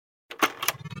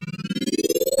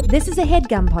This is a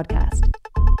HeadGum podcast.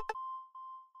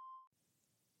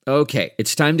 Okay,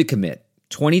 it's time to commit.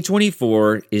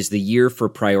 2024 is the year for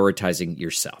prioritizing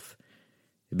yourself.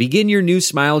 Begin your new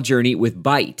smile journey with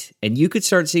Byte, and you could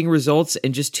start seeing results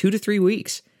in just 2 to 3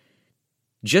 weeks.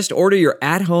 Just order your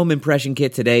at-home impression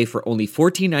kit today for only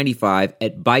 $14.95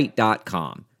 at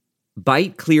Byte.com.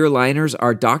 Byte clear liners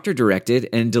are doctor-directed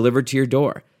and delivered to your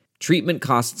door. Treatment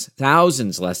costs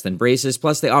thousands less than braces,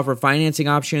 plus they offer financing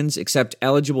options, accept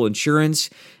eligible insurance,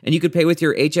 and you could pay with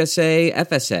your HSA,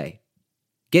 FSA.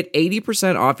 Get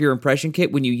 80% off your impression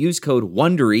kit when you use code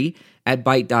WONDERY at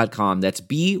Byte.com. That's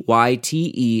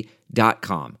BYTE.com.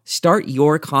 Start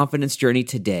your confidence journey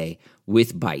today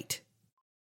with Byte.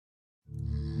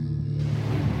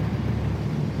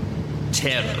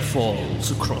 Terror falls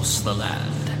across the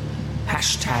land.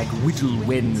 Hashtag Riddle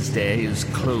Wednesday is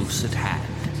close at hand.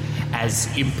 As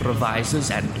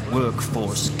improvisers and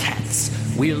workforce cats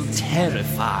will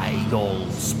terrify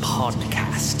y'all's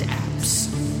podcast apps.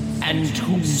 And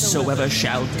whomsoever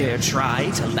shall dare try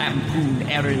to lampoon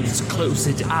Erin's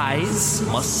closed eyes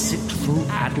must sit through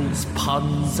Addle's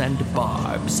puns and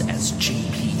barbs as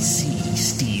JPC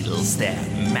steals their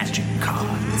magic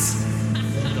cards.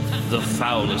 The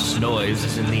foulest noise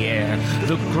is in the air,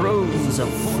 the groans of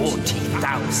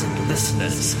 40,000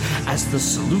 listeners, as the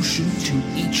solution to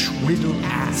each riddle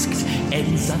asked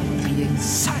ends up being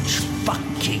such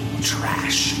fucking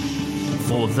trash.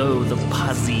 For though the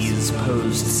puzzies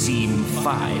posed seem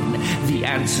fine, the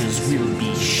answers will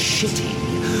be shitty,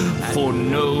 for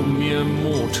no mere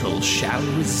mortal shall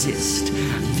resist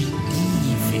the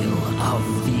evil of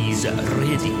these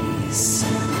riddies.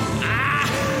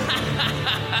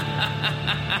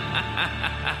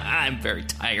 I'm very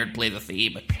tired. Play the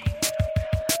theme.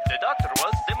 The doctor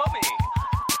was the mummy.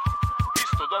 He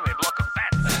stood on a block of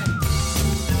fats.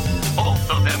 Both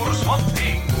of them were swamp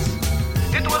things.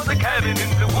 It was a cabin in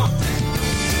the woods.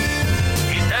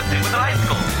 He stabbed it with an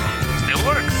icicle. Still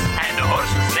works. And the horse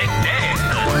was named Dan.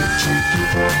 1, 2,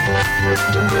 3, 4.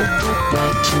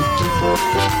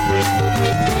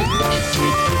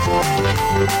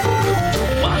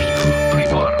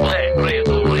 Bleh,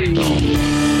 riddle, riddle.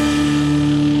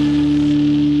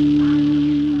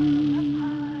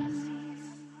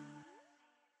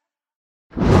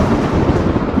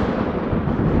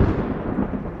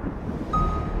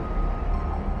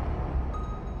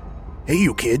 Hey,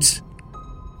 you kids.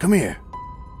 Come here.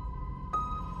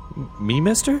 Me,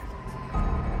 mister?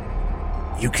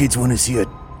 You kids want to see a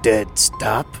dead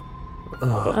stop? It's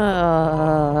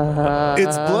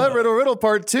Bleh, Riddle,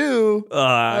 Part 2.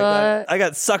 I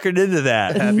got suckered into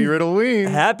that. Happy Riddleween.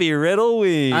 Happy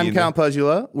Riddleween. I'm Count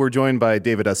Puzula. We're joined by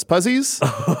David S. Puzzies.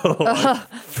 I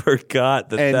forgot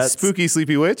that and that's Spooky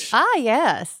Sleepy Witch. Ah,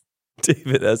 yes.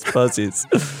 David S. Puzzies.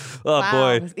 Oh,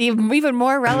 Wow. boy. Even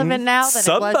more relevant now than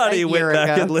Somebody it was a year went back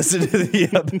ago. and listened to the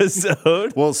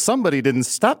episode. Well, somebody didn't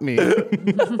stop me.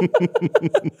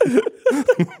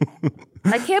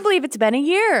 I can't believe it's been a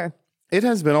year. It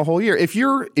has been a whole year. If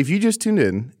you just tuned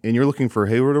in and you're looking for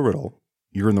Hey Riddle,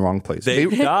 you're in the wrong place. They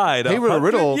died Hey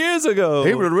Riddle years ago.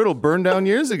 Hey Riddle burned down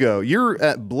years ago. You're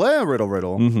at Bleh Riddle,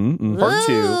 Part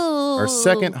 2, our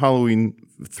second Halloween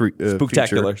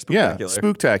Spooktacular. Feature. Yeah,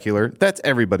 Spooktacular. That's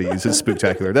everybody uses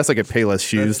Spooktacular. That's like a Payless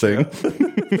Shoes thing.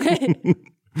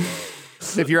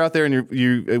 If you're out there and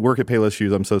you work at Payless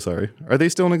Shoes, I'm so sorry. Are they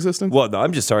still in existence? Well, no,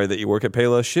 I'm just sorry that you work at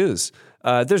Payless Shoes.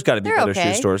 There's got to be better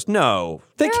shoe stores. No,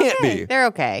 they can't be. They're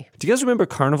okay. Do you guys remember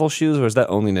Carnival Shoes, or is that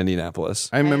only in Indianapolis?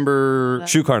 I remember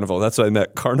Shoe Carnival. That's what I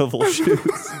meant. Carnival Shoes.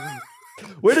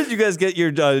 Where did you guys get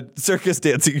your circus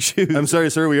dancing shoes? I'm sorry,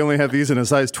 sir. We only have these in a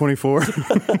size 24. Do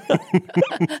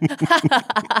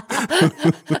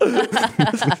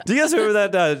you guys remember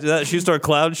that shoe store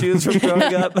Clown Shoes from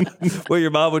growing up? Where your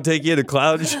mom would take you to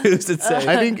Clown Shoes and say...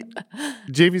 I think,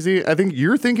 JPC, I think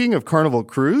you're thinking of Carnival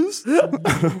Cruise?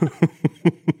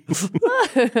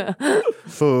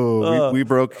 We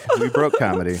broke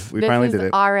comedy. We finally did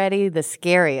it. Already the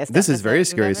scariest. This is very episode we've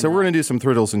scary. ever So we're done. going to do some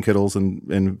thriddles and kiddles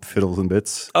and fiddles and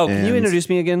bits. Oh, can you introduce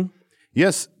me again?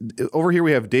 Yes. Over here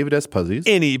we have David S. Puzzies.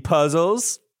 Any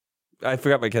puzzles? I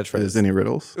forgot my catchphrase. Is any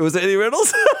riddles? Was it any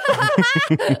riddles?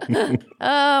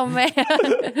 Oh,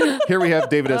 man. Here we have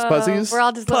David S. Puzzies. We're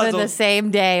all just living the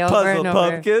same day over Puzzle and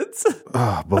over. pumpkins?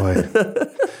 Oh, boy.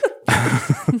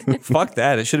 Fuck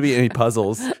that. It should be any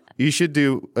puzzles. You should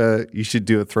do a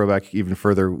throwback even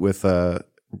further with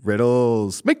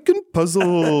riddles, making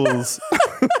puzzles.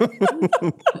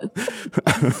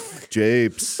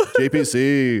 Japes,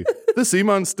 JPC, the Sea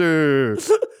Monster,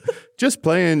 just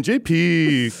playing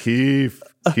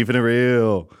JP, keeping it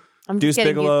real. I'm Deuce just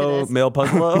getting used to Bigelow, this. male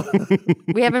puzzle.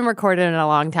 We haven't recorded in a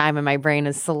long time, and my brain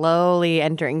is slowly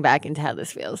entering back into how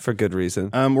this feels. For good reason.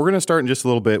 We're going to start in just a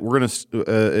little bit. We're going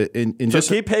to So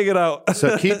keep hanging out.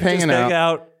 So keep hanging Just hang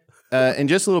out. In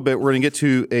just a little bit, we're going to get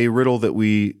to a riddle that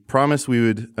we promised we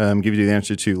would give you the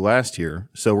answer to last year.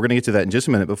 So we're going to get to that in just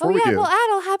a minute. Before we do, well,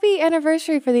 Adel, happy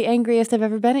anniversary for the angriest I've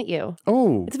ever been at you.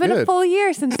 oh, It's been good. a full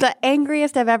year since the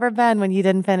angriest I've ever been when you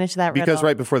didn't finish that riddle. Because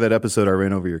right before that episode, I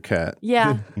ran over your cat.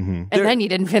 Yeah. And then you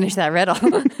didn't finish that riddle.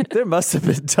 There must have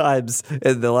been times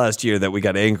in the last year that we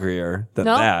got angrier than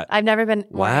No, that. I've never been.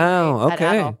 more Wow. angry at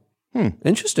Okay. Adel.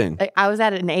 Interesting. I was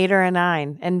at an 8 or a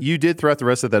 9. And You did throughout the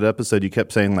rest of that episode. You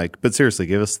kept saying like, "But seriously,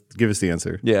 give us the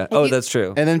answer." Yeah. Oh, that's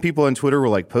true. And then people on Twitter were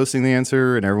like posting the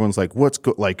answer, and everyone's like,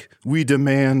 we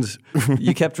demand."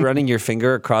 You kept running your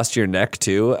finger across your neck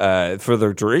too. For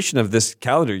the duration of this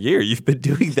calendar year, you've been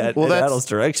doing that in Adel's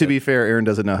direction. To be fair, Erin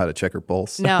doesn't know how to check her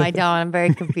pulse. no, I don't. I'm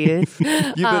very confused.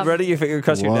 You've been running your finger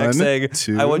across your neck One, saying,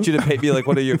 two. I want you to paint me like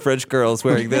one of your French girls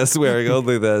wearing this, wearing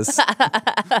only this.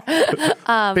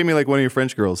 Pay me like one of your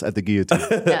French girls at the guillotine.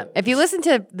 Yeah. If you listen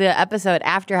to the episode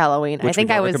after Halloween, I think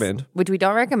we I don't was, recommend. which we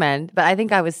don't recommend, but I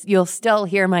think you'll still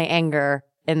hear my anger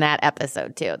in that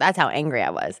episode too. That's how angry I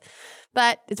was.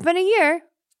 But it's been a year.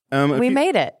 We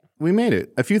made it. We made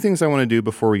it. A few things I want to do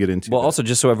before we get into Well, that. also,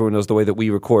 just so everyone knows the way that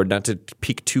we record, not to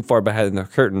peek too far behind the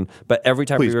curtain, but every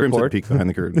time Please, we Crimson record, peek behind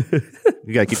the curtain.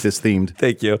 You got to keep this themed.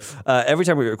 Thank you. Every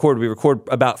time we record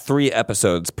about 3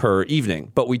 episodes per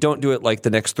evening, but we don't do it like the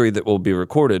next 3 that will be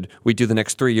recorded. We do the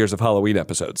next 3 years of Halloween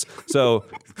episodes. So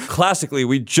classically,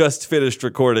 we just finished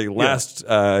recording last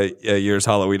year's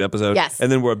Halloween episode. Yes.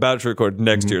 And then we're about to record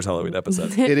next year's Halloween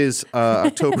episode. It is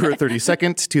October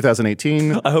 32nd,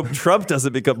 2018. I hope Trump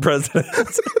doesn't become president.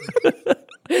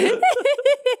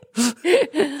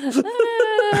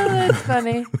 That's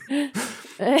funny.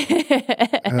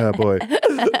 Oh, boy.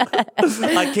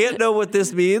 I can't know what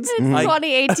this means.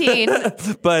 2018.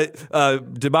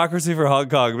 But democracy for Hong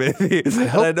Kong, maybe. I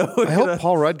hope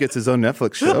Paul Rudd gets his own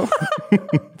Netflix show.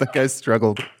 That guy's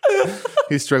struggled.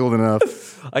 He's struggled enough.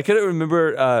 I couldn't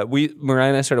remember. Mariah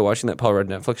and I started watching that Paul Rudd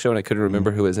Netflix show, and I couldn't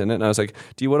remember who was in it. And I was like,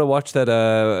 "Do you want to watch that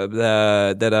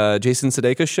Jason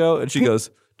Sudeikis show?" And she goes,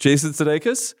 "Jason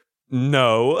Sudeikis?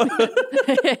 No."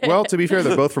 Well, to be fair,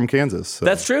 they're both from Kansas. So.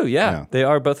 That's true. Yeah. Yeah. They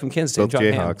are both from Kansas. Both John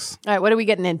Hamm. Jayhawks. All right, what are we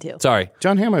getting into? Sorry,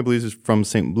 John Hamm, I believe, is from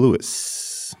St.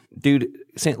 Louis. dude.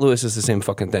 St. Louis is the same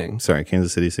fucking thing. Sorry,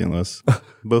 Kansas City, St. Louis.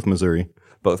 Both Missouri.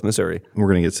 Both Missouri. We're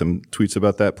going to get some tweets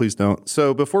about that. Please don't.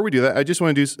 So before we do that, I just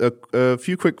want to do a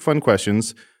few quick fun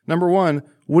questions. Number one,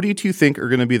 what do you two think are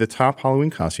going to be the top Halloween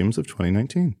costumes of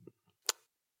 2019?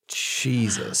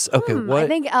 Jesus. Okay. What? I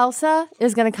think Elsa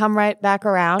is going to come right back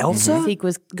around. Elsa? The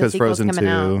sequel's Because Frozen coming 2,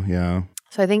 out. yeah.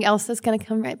 So I think Elsa's going to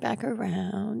come right back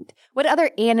around. What other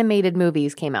animated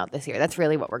movies came out this year? That's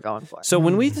really what we're going for. So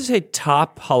when we say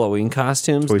top Halloween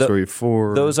costumes, Toy Story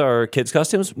 4. those are kids'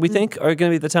 costumes. We think are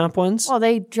going to be the top ones, Well,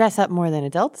 they dress up more than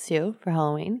adults do for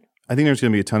Halloween. I think there's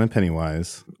going to be a ton of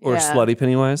Pennywise. or Yeah. slutty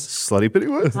Pennywise. Slutty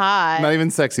Pennywise? Hot. Not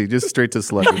even sexy, just straight to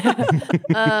slutty.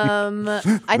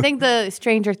 I think the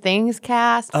Stranger Things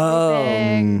cast. Will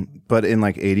be big. But in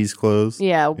like 80s clothes.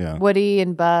 Yeah, Yeah. Woody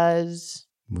and Buzz.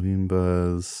 Woody and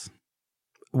Buzz.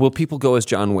 Will people go as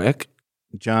John Wick?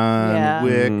 John Yeah.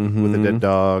 Wick with a dead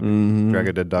dog. Drag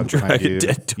a dead dog behind Drag a you.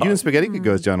 dead dog. You and Spaghetti could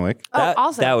go as John Wick. That,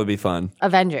 also- that would be fun.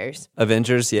 Avengers.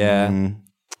 Avengers, yeah.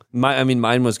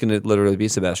 Mine was going to literally be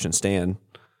Sebastian Stan.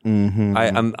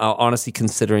 I'm honestly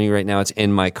considering right now. It's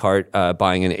in my cart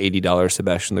buying an $80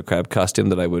 Sebastian the Crab costume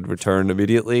that I would return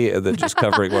immediately, and then just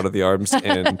covering one of the arms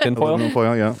in tinfoil. Aluminum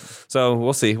foil, yeah. So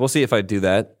we'll see. We'll see if I do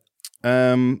that.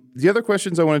 The other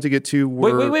questions I wanted to get to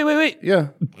were... Wait. Yeah.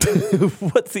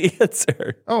 What's the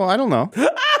answer? Oh, I don't know.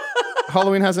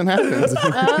 Halloween hasn't happened.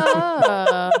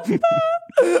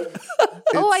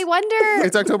 I wonder.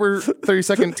 It's October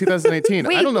 32nd, 2018.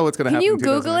 I don't know what's going to happen. Can you in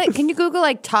Google it? Can you Google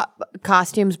like top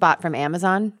costumes bought from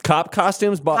Amazon? Cop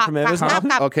costumes bought from Amazon?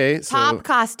 Top, Okay, so- top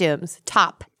costumes.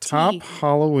 Top. Top T.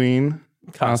 Halloween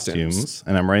costumes.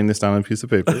 And I'm writing this down on a piece of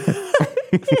paper.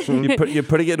 You're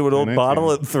putting it into an old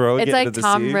bottle and throwing It's it like into the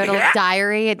Tom sea? Riddle's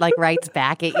diary. It like writes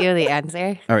back at you the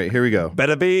answer. All right, here we go.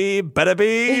 Better be.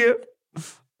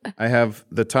 I have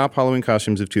the top Halloween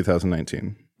costumes of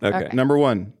 2019. Okay. Number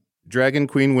 1, Dragon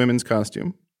Queen women's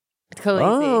costume. Khaleesi.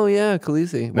 Oh, yeah,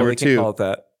 Khaleesi. Well, Number they can 2, call it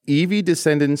that. Eevee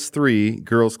Descendants 3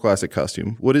 girls classic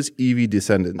costume. What is Eevee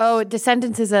Descendants? Oh,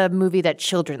 Descendants is a movie that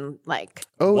children like.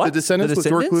 Oh, What? The Descendants The with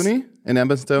George Descendants? Clooney and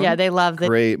Emma Stone? Yeah, they love it.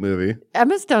 Great movie.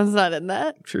 Emma Stone's not in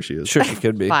that. Sure she is. Sure, she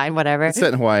could be. Fine, whatever. It's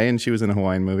set in Hawaii, and she was in a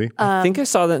Hawaiian movie. I think I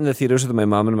saw that in the theaters with my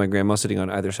mom and my grandma sitting on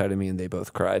either side of me, and they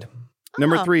both cried.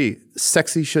 Number 3,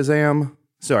 sexy Shazam.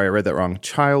 Sorry, I read that wrong.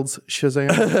 Child's Shazam.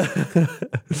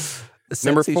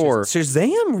 Number 4,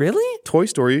 Shazam, really? Toy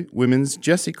Story women's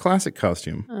Jessie classic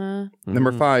costume.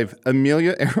 Number 5,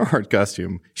 Amelia Earhart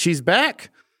costume. She's back.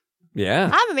 Yeah.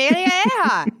 I'm Amelia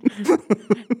Earhart.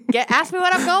 Ask me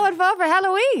what I'm going for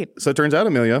Halloween. So it turns out,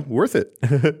 Amelia, worth it.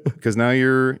 Because now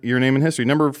you're name in history.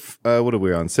 Number, what are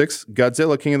we on? 6,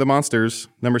 Godzilla, King of the Monsters.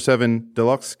 Number 7,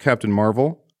 Deluxe Captain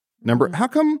Marvel. How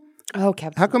come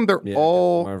they're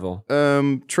all Marvel.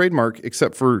 trademark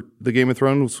except for the Game of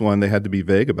Thrones one? They had to be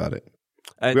vague about it.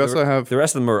 We also have the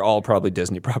rest of them are all probably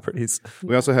Disney properties.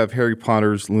 We also have Harry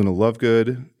Potter's Luna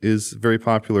Lovegood is very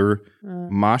popular.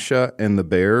 Masha and the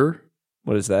Bear.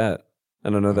 What is that?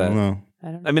 I don't know that. I don't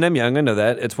know. I mean, I'm young. I know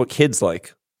that. It's what kids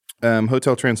like.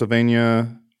 Hotel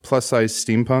Transylvania, plus size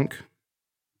steampunk.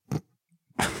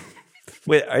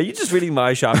 Wait, are you just reading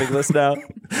my shopping list now?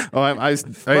 My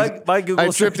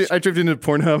Google search. I tripped into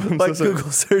Pornhub. Google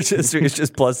search history is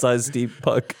just plus size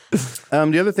steampunk.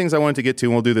 The other things I wanted to get to,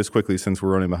 and we'll do this quickly since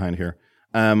we're running behind here.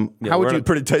 How would you? On a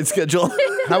pretty tight schedule.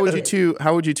 How would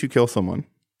you two kill someone?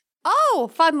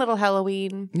 Oh, fun little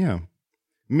Halloween. Yeah.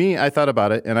 Me, I thought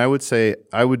about it, and I would say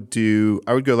I would go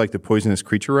like the poisonous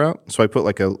creature route. So I put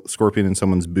like a scorpion in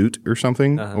someone's boot or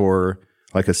something, or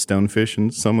like a stonefish in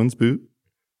someone's boot.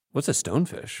 What's a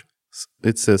stonefish?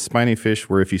 It's a spiny fish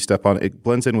where if you step on it, it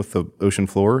blends in with the ocean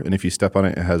floor, and if you step on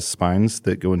it, it has spines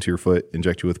that go into your foot,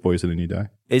 inject you with poison, and you die.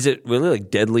 Is it really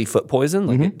like deadly foot poison?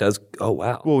 Like it does? Oh,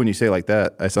 wow. Well, when you say it like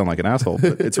that, I sound like an asshole,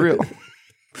 but it's real.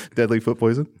 Deadly foot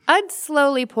poison? I'd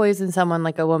slowly poison someone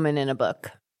like a woman in a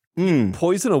book.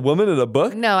 Poison a woman in a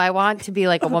book? No, I want to be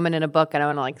like a woman in a book, and I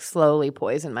want to like slowly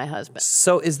poison my husband.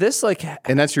 So is this like...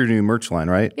 And that's your new merch line,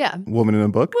 right? Yeah. Woman in a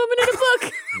book? Woman in a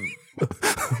book.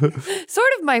 Sort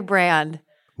of my brand.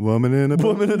 Woman in a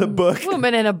book. Woman in a book.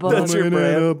 Woman in a book. That's your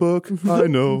brand. In a book. I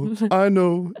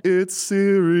know. It's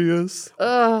serious.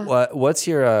 What's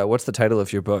the title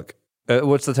of your book?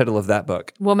 What's the title of that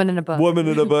book? Woman in a book. Woman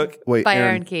in a book. Wait, by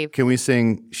Aaron Keefe. Can we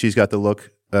sing She's Got the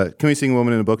Look? Can we sing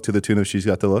Woman in a Book to the tune of She's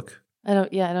Got the Look? I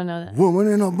don't know that. Woman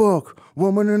in a book.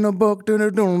 Woman in a book. You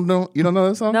don't know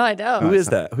that song? No, I don't. Who is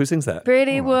that? Who sings that?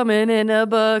 Pretty woman in a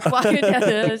book, walking down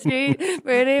the street.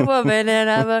 Pretty woman in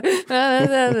a book.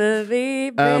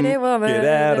 Pretty woman. Get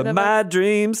out of my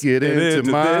dreams. Get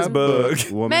into my this book.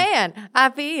 Woman. Man, I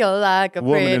feel like a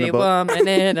pretty woman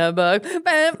in a book. I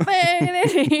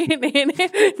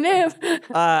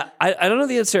don't know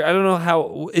the answer. I don't know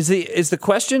how is the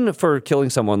question for killing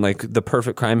someone like the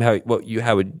perfect crime. How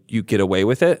would you get away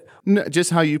with it? No, just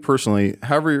how you personally.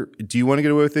 However, do you want to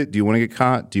get away with it? Do you want to get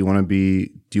caught? Do you want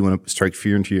to strike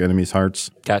fear into your enemies' hearts?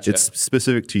 Gotcha. It's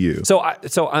specific to you. So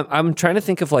I'm trying to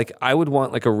think of like I would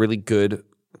want like a really good,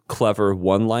 clever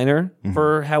one-liner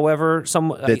for however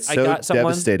someone that's I got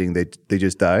someone devastating. They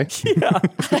just die. Yeah.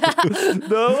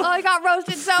 No. Oh, I got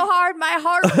roasted so hard, my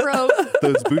heart broke.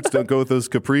 Those boots don't go with those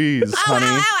capris, honey.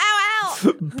 Ow.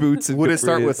 Boots and Would it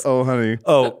start with "Oh, honey"?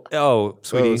 Oh,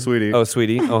 sweetie. Oh, sweetie. Oh,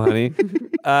 sweetie. Oh, honey.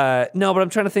 No, but I'm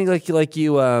trying to think like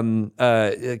you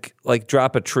like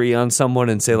drop a tree on someone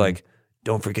and say like,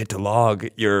 don't forget to log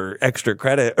your extra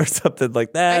credit or something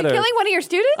like that. Are you killing one of your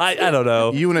students? I don't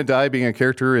know. You Want to Die being a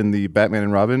character in the Batman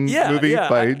and Robin movie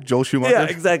by Joel Schumacher? Yeah,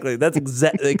 exactly. That's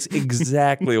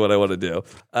exactly what I want to do.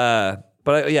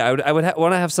 But I would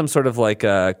want to have some sort of like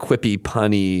quippy,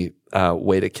 punny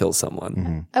way to kill someone.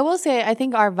 Mm-hmm. I will say, I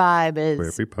think our vibe is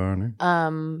Quippy,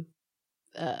 punny.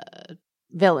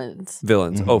 Villains.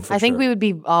 Villains. Oh, for I think sure. we would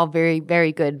be all very,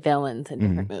 very good villains in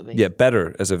different movies. Yeah,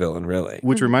 better as a villain, really.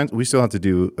 Which reminds, we still have to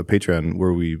do a Patreon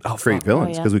where we create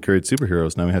villains because we create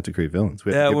superheroes. Now we have to create villains.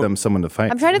 We have to give them someone to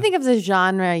fight. I'm trying to think of the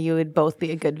genre you would both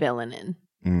be a good villain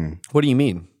in. What do you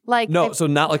mean? Like so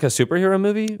not like a superhero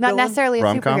movie? Not necessarily a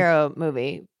Rom-com? superhero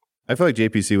movie. I feel like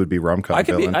JPC would be rom-com I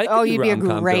could villain. You'd be a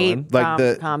rom-com great villain. Like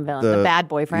rom-com villain. The bad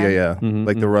boyfriend. Yeah.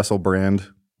 Like the Russell Brand.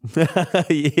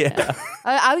 Yeah.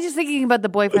 I was just thinking about the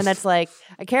boyfriend that's like,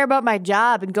 I care about my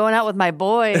job and going out with my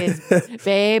boys,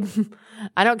 babe.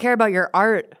 I don't care about your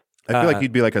art. I feel like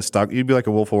you'd be like you'd be like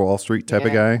a Wolf of Wall Street type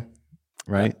of guy,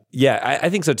 right? Yeah, I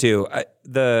think so too.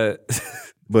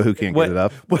 But who can't get it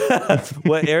up?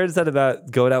 What Aaron said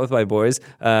about going out with my boys,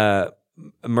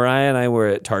 Mariah and I were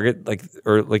at Target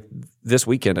like this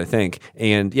weekend, I think.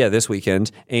 And this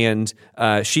weekend. And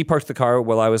she parked the car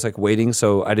while I was like waiting,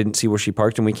 so I didn't see where she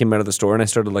parked. And we came out of the store and I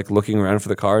started like looking around for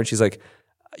the car. And she's like,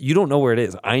 you don't know where it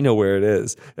is. I know where it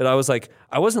is. And I was like,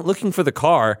 I wasn't looking for the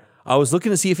car. I was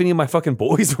looking to see if any of my fucking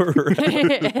boys were around.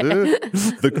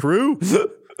 The crew?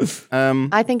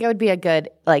 I think it would be a good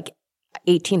like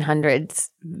 1800s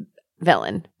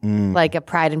villain, like a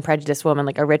Pride and Prejudice woman,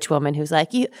 like a rich woman who's like,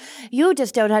 you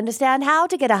just don't understand how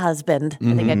to get a husband.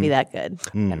 I think I'd be that good.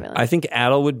 I think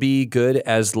Adel would be good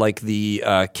as like the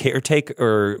caretaker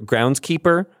or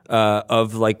groundskeeper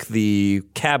of like the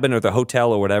cabin or the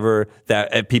hotel or whatever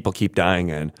that people keep dying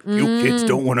in. You kids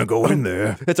don't want to go in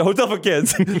there. It's a hotel for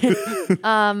kids.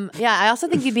 Yeah, I also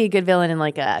think you'd be a good villain in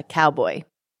like a cowboy.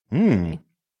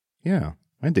 Yeah,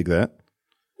 I dig that.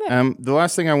 The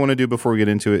last thing I want to do before we get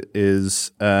into it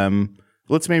is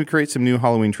let's maybe create some new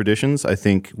Halloween traditions. I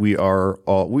think we are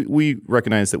all we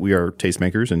recognize that we are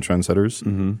tastemakers and trendsetters.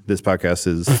 This podcast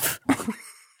is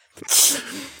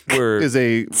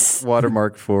a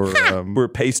watermark for we're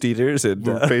paste eaters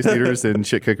and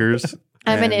shit kickers.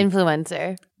 I'm an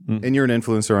influencer. And you're an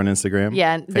influencer on Instagram.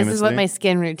 Yeah, this is what my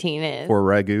skin routine is. For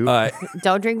ragu.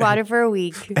 Don't drink water for a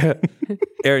week.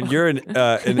 Aaron, you're an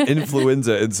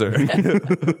influenza-inser.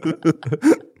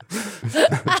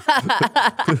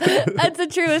 That's the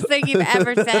truest thing you've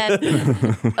ever said.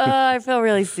 Oh, I feel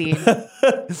really seen.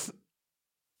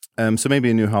 So maybe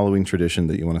a new Halloween tradition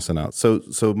that you want to send out. So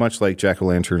much like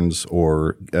jack-o'-lanterns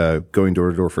or going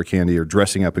door to door for candy or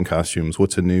dressing up in costumes,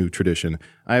 what's a new tradition?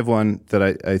 I have one that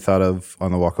I thought of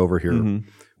on the walk over here,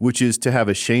 which is to have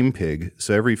a shame pig.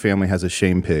 So every family has a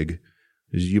shame pig.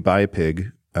 You buy a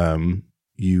pig,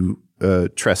 you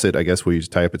tress it, I guess, where you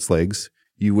tie up its legs.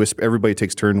 Everybody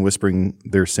takes turn whispering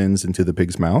their sins into the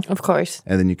pig's mouth. Of course.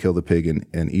 And then you kill the pig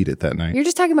and eat it that night. You're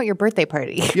just talking about your birthday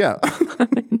party. Yeah.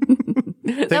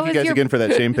 Thank you guys again for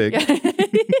that shame pig.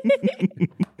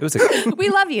 We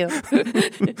love you.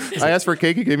 I asked for a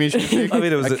cake. You gave me a shame pig. I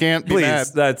mean, I can't be mad.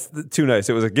 That's too nice.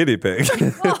 It was a guinea pig.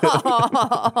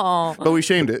 But we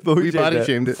shamed it. We body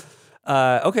shamed it.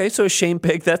 Okay, so a shame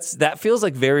pig. That feels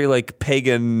like very like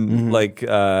pagan, like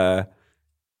like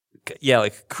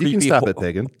creepy. You can stop it,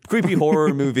 pagan. Creepy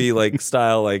horror movie like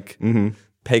style, like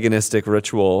paganistic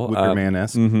ritual. Wicker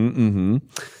Man-esque.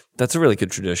 That's a really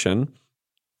good tradition.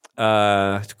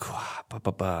 I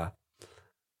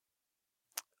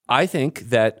think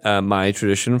that my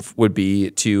tradition would be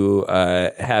to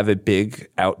have a big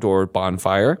outdoor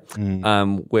bonfire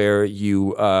where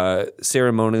you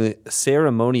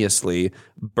ceremoniously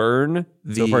burn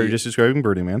the... So far, you're just describing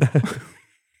Birdie Man.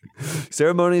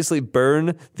 Ceremoniously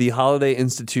burn the holiday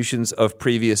institutions of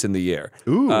previous in the year.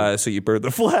 Ooh. So you burn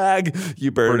the flag, you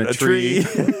burn a tree.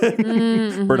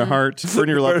 Burn a heart, burn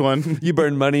your loved one. You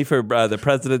burn money for the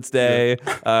President's Day.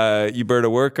 You burn a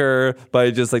worker by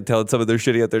just like telling someone they're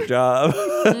shitty at their job.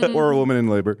 Or a woman in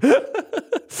labor.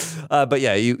 But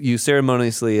yeah, you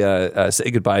ceremoniously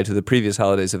say goodbye to the previous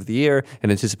holidays of the year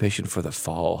in anticipation for the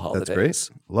fall holidays. That's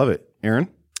great. Love it. Aaron?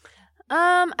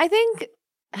 I think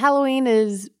Halloween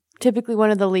is typically one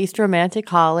of the least romantic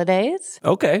holidays.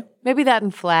 Okay. Maybe that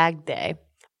and Flag Day.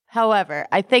 However,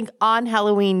 I think on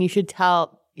Halloween you should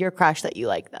tell your crush that you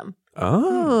like them.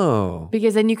 Oh.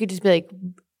 Because then you could just be like,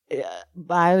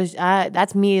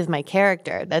 that's me as my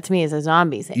character. That's me as a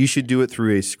zombie. You should do it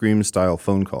through a Scream-style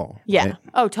phone call. Yeah. Right?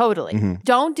 Oh, totally.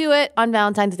 Don't do it on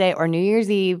Valentine's Day or New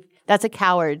Year's Eve. That's a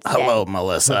coward's day. Hello,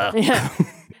 Melissa. Yeah.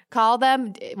 Call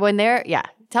them when they're,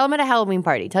 tell them at a Halloween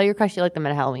party. Tell your crush you like them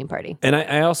at a Halloween party. And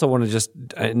I also want to just,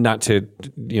 not to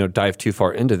dive too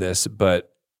far into this,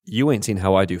 but you ain't seen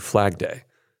how I do Flag Day.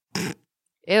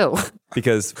 Ew.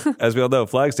 Because as we all know,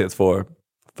 Flag stands for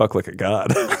fuck like a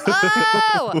god.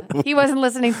 Oh! He wasn't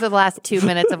listening to the last 2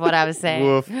 minutes of what I was saying.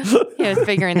 Woof. He was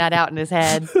figuring that out in his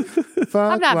head.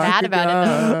 I'm not mad about it,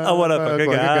 though. I want to fuck a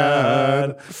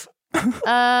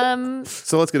god.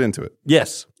 So let's get into it.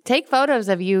 Yes. Take photos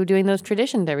of you doing those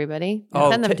traditions, everybody.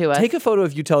 Send them to us. Take a photo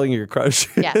of you telling your crush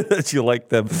that you like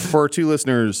them. For our two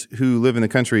listeners who live in the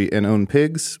country and own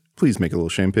pigs, please make a little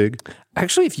shame pig.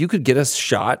 Actually, if you could get a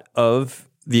shot of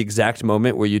the exact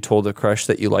moment where you told a crush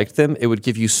that you liked them, it would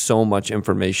give you so much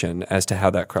information as to how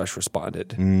that crush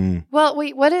responded. Well,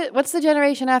 wait, what's the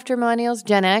generation after millennials?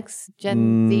 Gen X?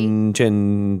 Gen Z?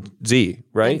 Gen Z,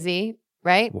 right? Gen Z,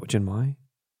 right? What, Gen Y?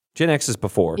 Gen X is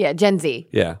before. Yeah, Gen Z.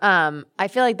 Yeah. I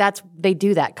feel like they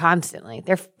do that constantly.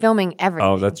 They're filming everything.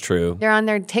 Oh, that's true. They're on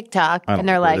their TikTok and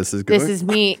they're like, this is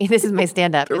me. This is my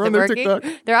stand-up. They're is on it their working? TikTok.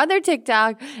 They're on their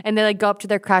TikTok and they like go up to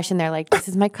their crush and they're like, this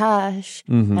is my crush.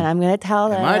 And I'm going to tell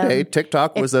them. In my day,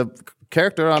 TikTok was a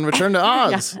character on Return to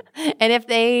Oz. And if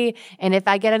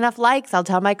I get enough likes, I'll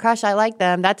tell my crush I like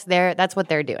them. That's what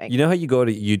they're doing. You know how you go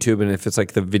to YouTube and if it's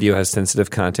like the video has sensitive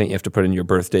content, you have to put in your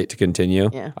birth date to continue?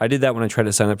 Yeah. I did that when I tried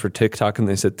to sign up for TikTok and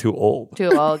they said too old.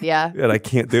 Too old, yeah. And I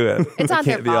can't do it. It's not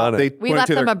their fault. We left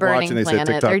them a burning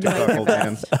planet. They're doing their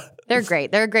best. They're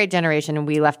great. They're a great generation and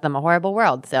we left them a horrible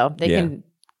world. So they can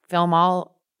film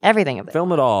all Everything of it.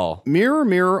 Film it all. Mirror,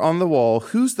 mirror on the wall,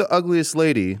 who's the ugliest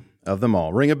lady of them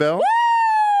all? Ring a bell? Woo!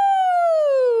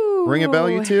 Ring a bell,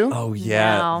 you two? Oh,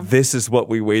 yeah. No. This is what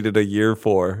we waited a year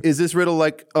for. Is this riddle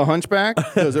like a hunchback?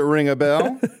 Does it ring a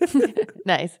bell?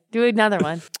 Nice. Do another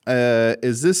one.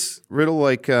 Is this riddle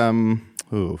like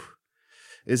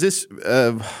Is this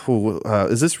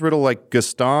riddle like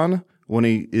Gaston when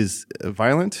he is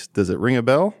violent? Does it ring a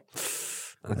bell?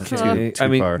 Okay.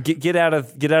 Too far. Get out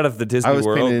of the Disney I was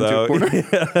world, painted into a though. corner.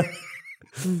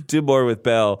 Do more with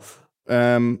Belle.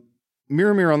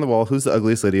 Mirror, mirror on the wall, who's the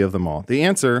ugliest lady of them all? The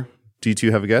answer, do you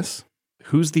two have a guess?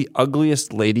 Who's the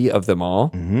ugliest lady of them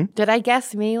all? Mm-hmm. Did I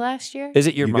guess me last year? Is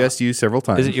it your You mom? guessed you several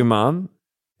times. Is it your mom?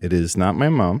 It is not my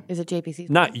mom. Is it JPC's?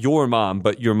 Not your mom,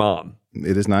 but your mom.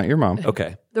 It is not your mom.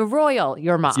 Okay. The royal,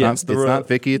 your mom. Yes. It's not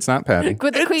Vicky. It's not Patty.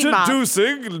 With the queen mom.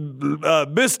 Introducing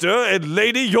Mr. and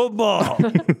Lady Your Mom.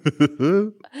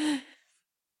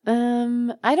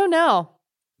 I don't know.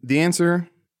 The answer,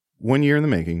 1 year in the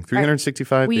making,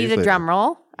 365 We days need a later. drum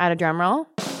roll. Add a drum roll.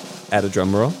 Add a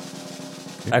drum roll.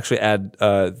 Actually, add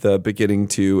the beginning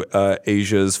to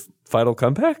Asia's final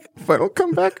comeback. Final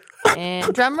comeback.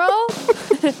 And drum roll.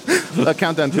 A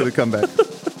countdown to the comeback.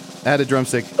 Add a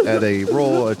drumstick, add a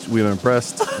roll. We were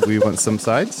impressed. We want some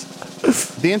sides.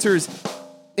 The answer is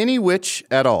any witch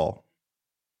at all.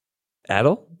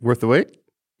 Addle? Worth the wait?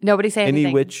 Nobody say Any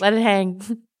anything. witch. Let it hang.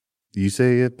 You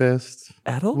say it best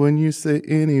Addle? when you say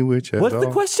any witch at What's all. the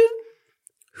question?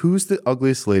 Who's the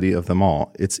ugliest lady of them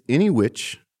all? It's any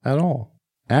witch at all.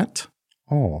 At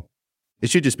all. It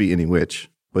should just be any witch,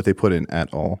 but they put in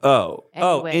at all.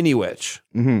 Any witch.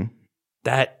 Mm-hmm.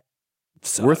 That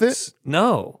sucks. Worth it?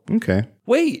 No. Okay.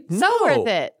 Wait, So no. worth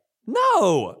it.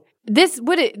 No. This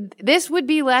would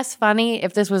be less funny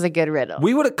if this was a good riddle.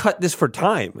 We would have cut this for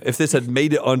time if this had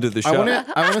made it onto the show.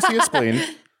 I want to see a spleen.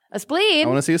 A spleen. I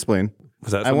want to see a spleen.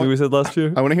 Was that something we said last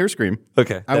year? I want to hear a scream.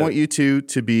 Okay. I want you two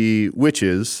to be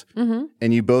witches,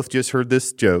 and you both just heard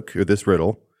this joke or this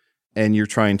riddle, and you're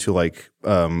trying to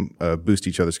boost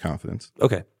each other's confidence.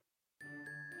 Okay.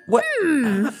 What?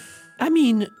 I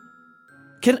mean,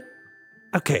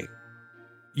 okay.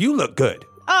 You look good.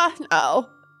 No.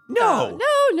 No.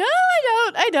 No,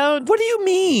 I don't. What do you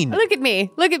mean? Look at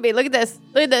me. Look at this.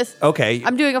 Look at this. Okay.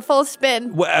 I'm doing a full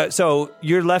spin. So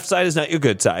your left side is not your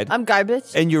good side. I'm garbage.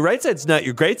 And your right side's not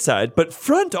your great side, but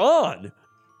front on.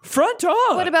 Front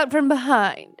on. What about from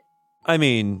behind? I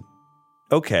mean,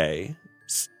 okay.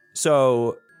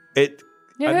 So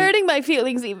You're hurting my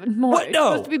feelings even more. What? No.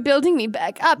 You're supposed to be building me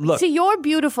back up. Look. See, you're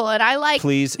beautiful, and I like.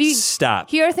 Please stop.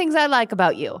 Here are things I like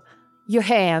about you. Your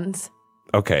hands.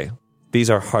 Okay. These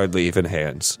are hardly even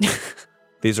hands.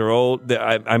 These are old.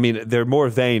 I mean, they're more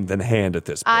vein than hand at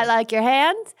this point. I like your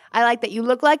hands. I like that you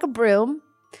look like a broom.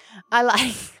 I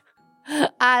like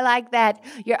that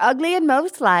you're ugly in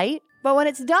most light, but when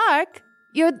it's dark,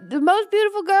 you're the most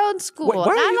beautiful girl in school. Wait, and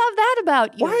I love that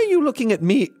about you. Why are you looking at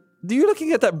me? You're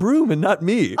looking at that broom and not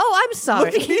me. Oh, I'm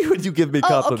sorry. Look at me when you give me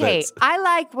compliments.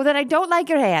 Okay. Then I don't like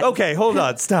your hands. Okay, hold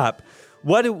on. Stop.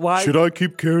 Why? Should I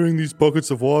keep carrying these buckets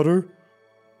of water?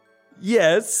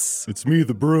 Yes. It's me,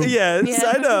 the broom. Yes,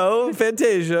 Yeah. I know.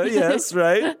 Fantasia. Yes,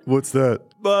 right? What's that?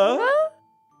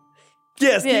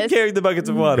 Yes, Yes. keep carrying the buckets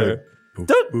of water.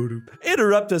 Don't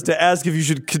interrupt us to ask if you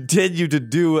should continue to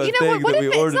do a You know thing what that we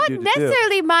if ordered it's you not to do.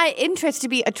 necessarily my interest to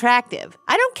be attractive?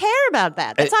 I don't care about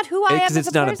that. That's not who I am Because as it's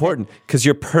a not person. important. Because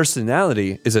your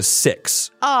personality is a 6.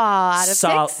 Oh, out of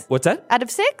 6? What's that? Out of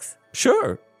 6?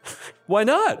 Sure. Why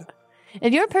not?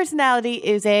 And your personality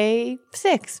is a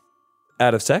 6.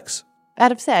 Out of sex?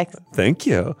 Out of 6. Thank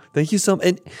you. Thank you so much.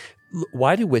 And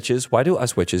why do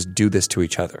us witches do this to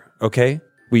each other? Okay?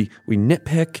 We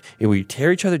nitpick and we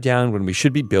tear each other down when we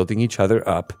should be building each other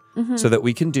up so that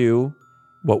we can do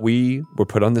what we were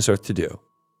put on this earth to do.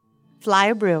 Fly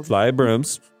a broom. Fly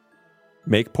brooms,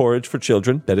 make porridge for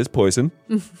children that is poison.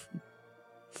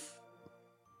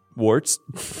 Warts.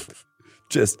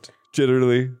 Just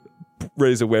generally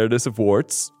raise awareness of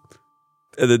warts.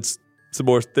 And then some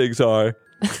more things are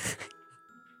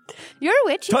You're a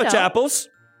witch, you touch know. apples.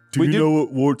 Do you know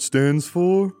what WART stands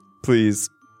for? Please.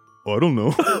 I don't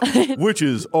know.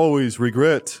 Witches always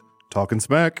regret talking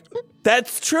smack.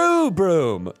 That's true,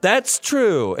 Broom. That's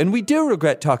true. And we do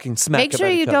regret talking smack Make sure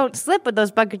about you each other. don't slip with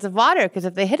those buckets of water, because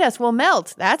if they hit us, we'll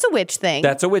melt. That's a witch thing.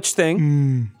 That's a witch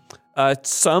thing.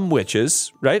 Some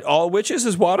witches, right? All witches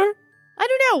is water?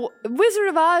 I don't know. Wizard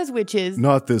of Oz witches.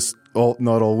 Not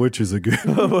all witches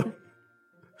again.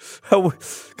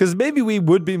 Because maybe we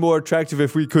would be more attractive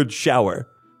if we could shower.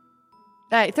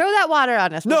 All right, throw that water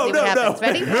on us. We'll see what happens.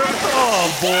 Ready?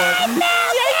 Oh, boy.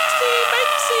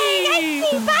 Yikesy,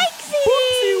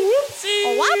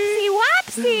 Whoopsie, whoopsie.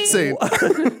 insane.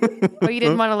 Oh, you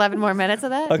didn't want 11 more minutes of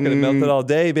that? I could have melted all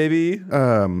day, baby.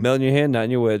 Melt in your hand, not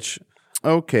in your witch.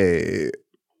 Okay,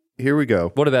 here we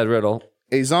go. What about Riddle?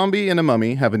 A zombie and a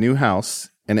mummy have a new house,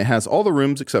 and it has all the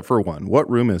rooms except for one. What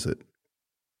room is it?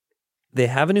 They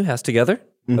have a new house together?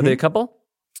 Are they a couple?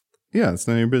 Yeah, it's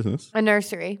none of your business. A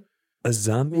nursery. A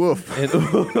zombie? Woof.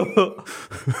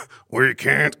 We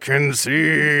can't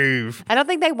conceive. I don't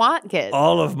think they want kids.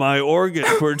 All of my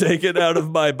organs were taken out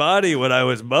of my body when I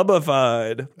was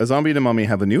mummified. A zombie and a mummy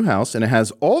have a new house, and it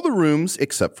has all the rooms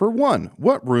except for one.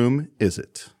 What room is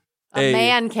it? A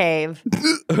man cave.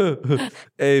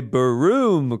 A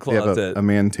broom They closet. have a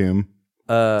man tomb.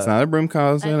 It's not a broom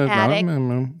closet. An It's attic.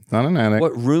 not an attic.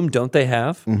 What room don't they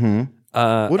have? What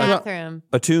about? Bathroom.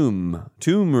 A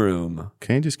tomb room.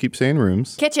 Okay, just keep saying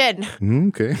rooms. Kitchen.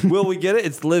 Okay. Will we get it?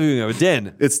 It's the living room. A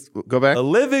den. It's go back. A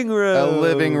living room. A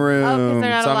living room. Oh, 'cause they're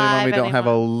not Zombie and alive mummy don't have a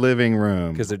anymore. living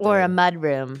room. Because they're Or dead. a mud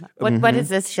room. What is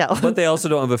this show? But they also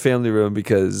don't have a family room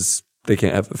because they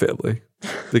can't have a family.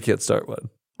 They can't start one.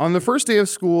 On the first day of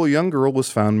school, a young girl was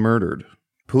found murdered.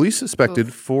 Police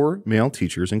suspected 4 male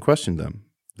teachers and questioned them.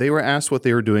 They were asked what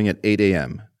they were doing at 8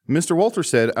 a.m. Mr. Walter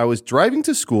said, I was driving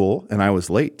to school and I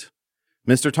was late.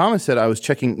 Mr. Thomas said, I was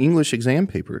checking English exam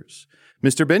papers.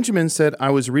 Mr. Benjamin said, I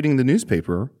was reading the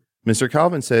newspaper. Mr.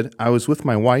 Calvin said, I was with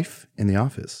my wife in the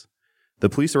office. The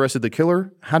police arrested the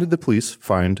killer. How did the police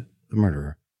find the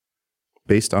murderer?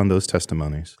 Based on those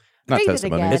testimonies. Not Read it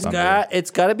testimonies. again.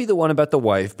 It's got to be the one about the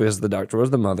wife because the doctor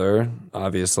was the mother,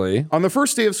 obviously. On the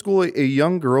first day of school, a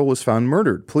young girl was found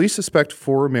murdered. Police suspect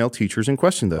 4 male teachers and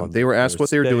questioned them. They were asked what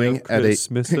they were doing at a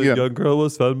a young girl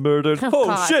was found murdered. Oh,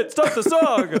 God. shit, start the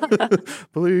song.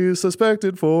 Police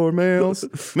suspected 4 males.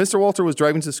 Mr. Walter was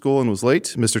driving to school and was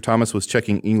late. Mr. Thomas was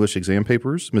checking English exam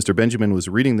papers. Mr. Benjamin was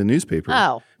reading the newspaper.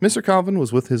 Oh. Mr. Calvin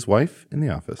was with his wife in the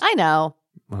office. I know.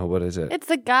 Oh, what is it? It's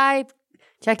the guy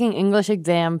checking English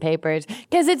exam papers.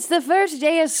 Because it's the first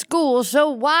day of school,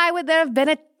 so why would there have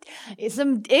been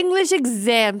some English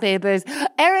exam papers?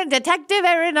 Detective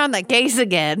Aaron on the case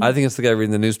again. I think it's the guy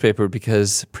reading the newspaper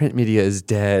because print media is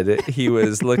dead. He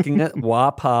was looking at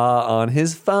WAPA on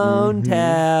his phone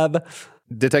tab.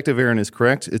 Detective Aaron is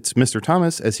correct. It's Mr.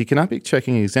 Thomas, as he cannot be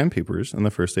checking exam papers on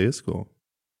the first day of school.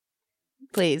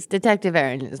 Please, Detective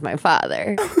Aaron is my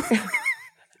father.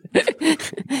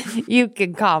 You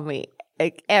can call me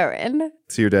Aaron.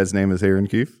 So your dad's name is Aaron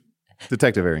Keefe?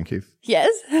 Detective Aaron Keefe.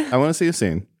 Yes. I want to see a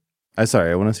scene. I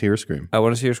want to see her scream. I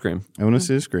want to see her scream. I want to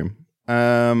see her scream.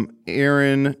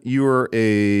 Aaron, you're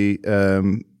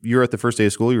at the first day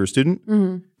of school. You're a student.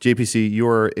 Mm-hmm. JPC,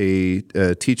 you're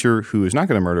a teacher who is not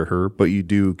going to murder her, but you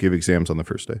do give exams on the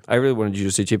first day. I really wanted you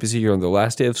to say, JPC, you're on the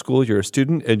last day of school, you're a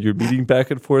student, and you're meeting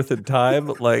back and forth in time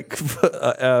like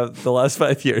the last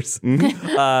 5 years.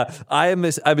 Mm-hmm.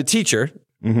 I'm a teacher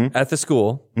at the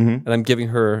school, and I'm giving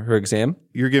her exam.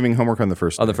 You're giving homework on the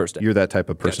first day. On the first day. You're that type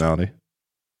of personality.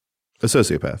 A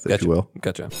sociopath, if you will.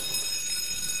 Gotcha.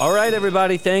 All right,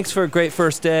 everybody. Thanks for a great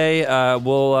first day.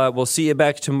 We'll see you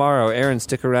back tomorrow. Aaron,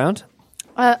 stick around.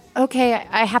 Okay,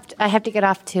 I have to get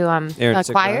off to Aaron,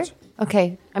 stick choir. around.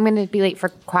 Okay, I'm going to be late for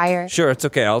choir. Sure, it's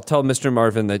okay. I'll tell Mr.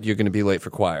 Marvin that you're going to be late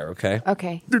for choir, okay?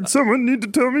 Okay. Did someone need to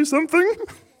tell me something?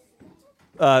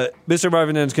 Mr.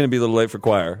 Marvin is going to be a little late for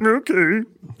choir. Okay.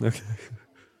 Okay.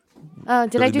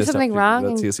 Did Really I do missed something out. wrong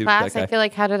Let's in see class? that guy. I feel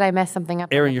like, how did I mess something up?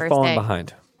 Aaron, on the you're first falling day?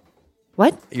 behind.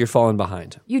 What? You're falling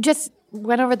behind. You just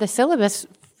went over the syllabus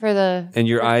for the And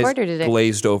your eyes recorder today.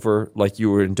 glazed over like you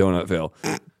were in Donutville.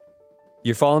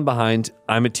 You're falling behind.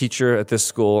 I'm a teacher at this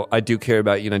school. I do care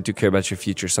about you, and I do care about your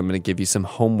future, so I'm going to give you some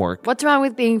homework. What's wrong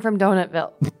with being from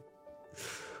Donutville?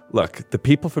 Look, the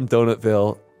people from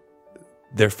Donutville,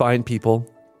 they're fine people,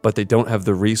 but they don't have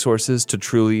the resources to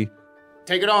truly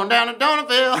Take it on down to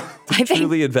Donutville.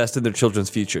 truly invest in their children's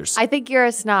futures. I think you're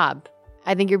a snob.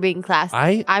 I think you're being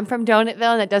classy. I'm from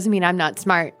Donutville, and that doesn't mean I'm not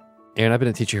smart. Aaron, I've been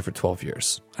a teacher here for 12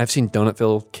 years. I've seen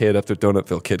Donutville kid after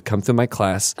Donutville kid come through my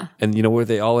class, and you know where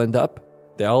they all end up?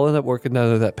 They all end up working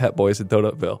down at that Pet Boys in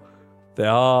Donutville. They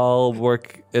all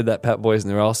work in that Pet Boys,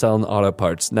 and they're all selling auto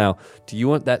parts. Now, do you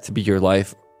want that to be your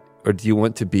life, or do you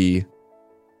want to be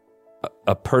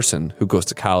a person who goes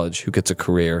to college, who gets a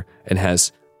career, and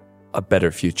has a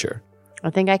better future? I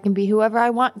think I can be whoever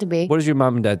I want to be. What does your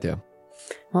mom and dad do?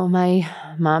 Well, my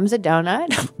mom's a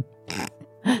donut,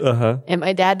 and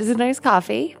my dad does a nice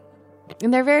coffee,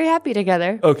 and they're very happy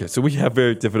together. Okay, so we have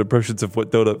very different impressions of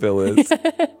what Donutville is.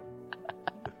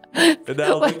 And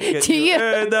now looking at you,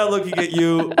 and now looking at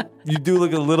you, you do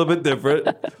look a little bit different.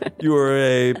 You are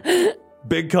a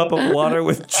big cup of water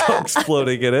with chunks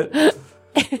floating in it.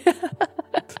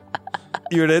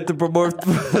 You're an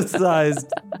anthropomorphized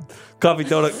coffee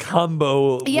donut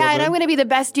combo. Yeah, and woman. I'm going to be the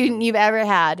best student you've ever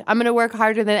had. I'm going to work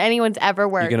harder than anyone's ever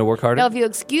worked. You're going to work harder? Now, if you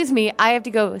excuse me, I have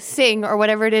to go sing or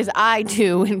whatever it is I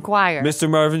do in choir. Mr.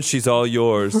 Marvin, she's all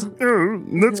yours.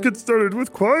 Let's get started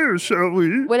with choir, shall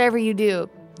we? Whatever you do,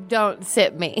 don't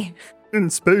sit me. In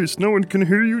space, no one can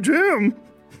hear you jam.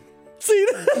 See?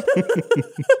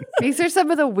 These are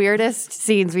some of the weirdest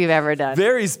scenes we've ever done.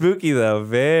 Very spooky, though.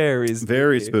 Very spooky.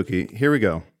 Very spooky. Here we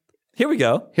go. Here we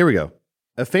go.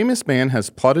 A famous man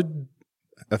has plotted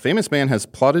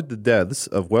the deaths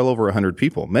of well over 100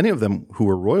 people, many of them who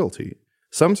were royalty.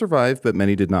 Some survived, but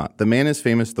many did not. The man is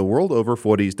famous the world over for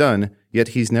what he's done, yet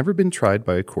he's never been tried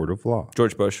by a court of law.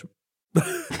 George Bush.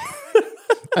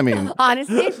 I mean,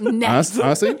 Honestly, next.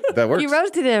 honestly, that works. You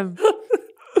roasted him. Did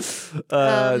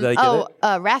I get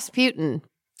it? Rasputin.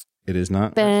 It is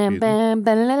not. Bam, Rasputin. bam,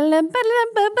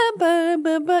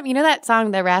 ba-la-la-la-bam-bam-bam-bam-bam. You know that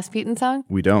song, the Rasputin song?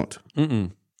 We don't.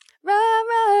 Rah,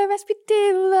 rah,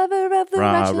 Rasputin, lover of the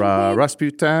Rah, Russian rah, queen.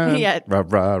 Rasputin. Yeah. Rah,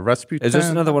 rah, Rasputin. Is this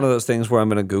another one of those things where I'm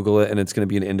going to Google it and it's going to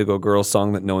be an Indigo Girls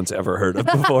song that no one's ever heard of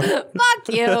before? Fuck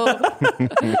you.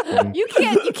 You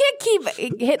can't keep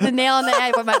hitting the nail on the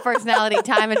head with my personality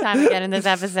time and time again in this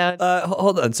episode.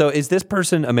 Hold on. So is this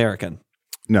person American?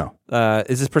 No.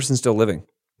 Is this person still living?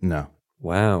 No.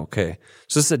 Wow. Okay.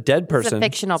 So this is a dead It's person. a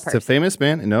fictional It's a person. famous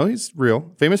man. No, he's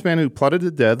real. Famous man who plotted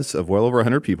the deaths of well over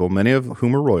 100 people, many of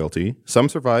whom are royalty. Some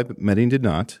survived, but many did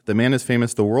not. The man is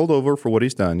famous the world over for what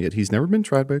he's done, yet he's never been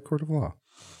tried by a court of law.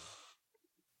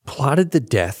 Plotted the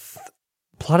death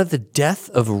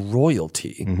of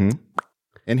royalty. Mm-hmm.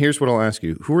 And here's what I'll ask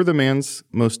you. Who are the man's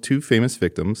most two famous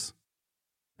victims,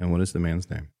 and what is the man's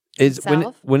name? Is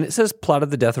Himself? when it says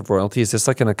plotted the death of royalty, is this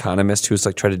like an economist who's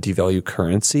like trying to devalue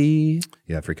currency?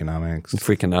 Yeah, Freakonomics.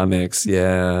 Freakonomics,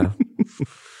 yeah.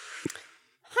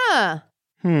 Huh.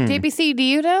 JPC, do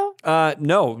you know?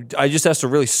 No, I just asked a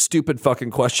really stupid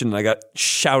fucking question and I got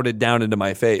shouted down into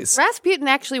my face. Rasputin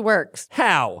actually works.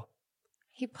 How?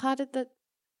 He plotted the...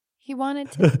 He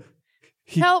wanted to...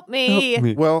 Help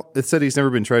me. Well, it said he's never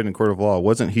been tried in a court of law.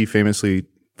 Wasn't he famously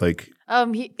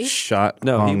He shot,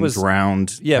 No, he hung, was-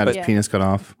 drowned, had his penis cut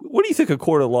off? What do you think a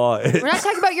court of law is? We're not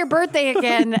talking about your birthday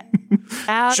again.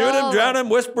 Shoot him, drown him,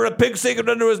 whisper a pig secret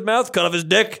under his mouth, cut off his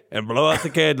dick, and blow out the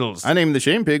candles. I named the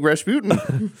shame pig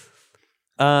Rasputin.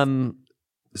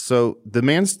 So the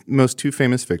man's most two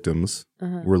famous victims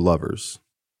were lovers.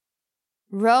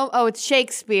 It's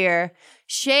Shakespeare.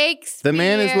 The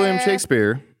man is William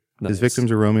Shakespeare. Nice. His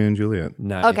victims are Romeo and Juliet.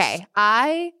 Nice. Okay,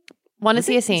 I want to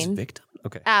see a His scene. victim?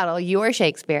 Okay. Adel, you are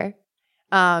Shakespeare.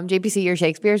 JPC, you're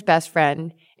Shakespeare's best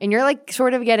friend. And you're like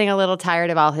sort of getting a little tired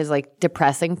of all his like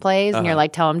depressing plays. And you're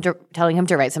like telling him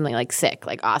to write something like sick,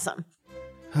 like awesome.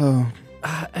 Oh,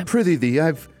 prithee thee,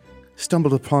 I've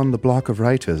stumbled upon the block of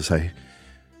writers. I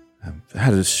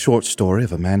had a short story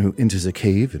of a man who enters a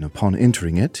cave, and upon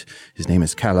entering it, his name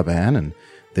is Caliban, and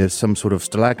there's some sort of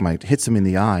stalagmite hits him in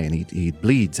the eye, and he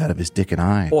bleeds out of his dick and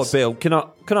eyes. Oh, Bill, can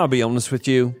I be honest with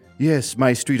you? Yes,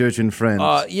 my street urchin friend.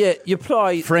 Yeah, you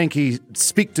play... Frankie,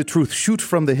 speak the truth. Shoot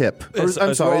from the hip. It's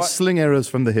right. Sling arrows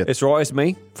from the hip. It's right, it's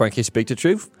me, Frankie, speak the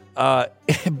truth.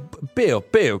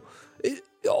 Bill,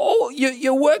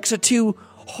 your works are too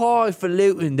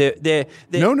highfalutin. They're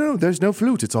No, there's no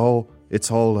flute. It's all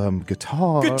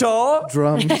guitar. Guitar?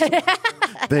 Drums.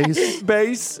 Bass.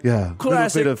 Classic Yeah. Little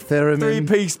bit of theremin.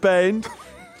 3-piece band.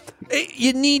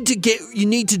 You need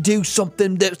to do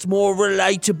something that's more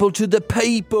relatable to the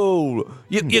people.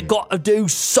 You got to do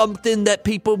something that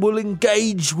people will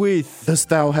engage with. Dost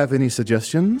thou have any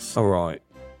suggestions? All right.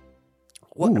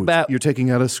 What Ooh, about... You're taking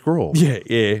out a scroll.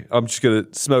 Yeah. I'm just going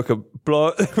to smoke a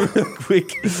blunt real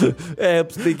quick.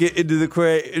 Helps me get into the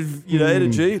creative,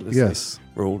 energy. Yes.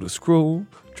 Roll the scroll,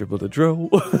 dribble the drill,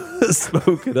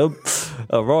 smoke it up.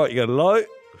 All right, you got a light?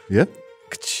 Yep.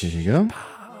 Here you go.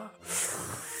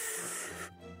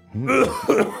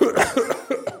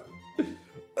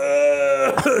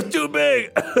 Too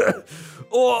big.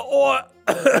 or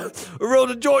roll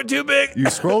the joint too big. You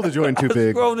scroll the joint too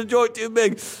big. Roll the joint too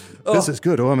big. This is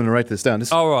good. I'm going to write this down.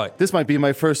 All right. This might be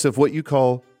my first of what you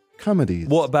call comedies.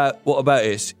 What about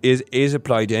this? Is a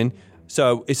play then?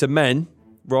 So it's a man,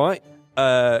 right?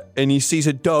 And he sees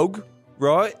a dog,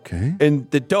 right? Okay. And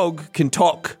the dog can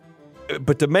talk,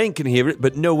 but the man can hear it,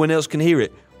 but no one else can hear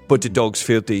it. But the dog's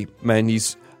filthy, man.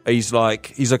 He's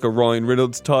like a Ryan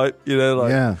Reynolds type,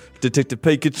 Yeah. Detective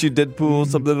Pikachu, Deadpool,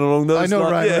 something along those lines. I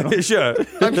know Ryan Reynolds. Sure.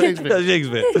 I'm Shakespeare. That's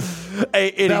Shakespeare.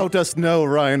 And Thou dost know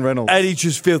Ryan Reynolds. and he's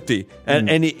just filthy, but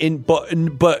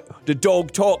the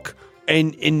dog talk,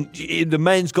 and the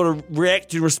man's got to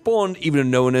react and respond,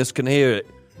 even though no one else can hear it,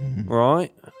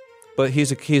 right? But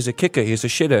here's a kicker, here's a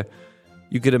shitter.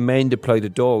 you get a man to play the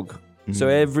dog. So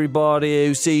everybody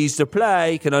who sees the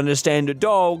play can understand the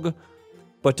dog,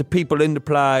 but the people in the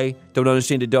play don't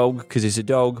understand the dog because it's a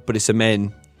dog, but it's a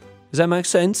man. Does that make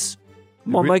sense?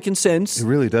 Am I making sense? It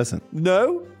really doesn't.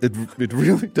 No? It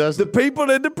really doesn't. The people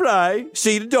in the play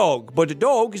see the dog, but the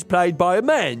dog is played by a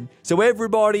man. So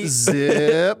everybody...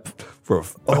 Zip. I'm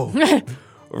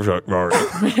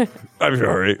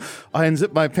sorry. I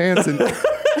unzipped my pants and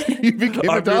you became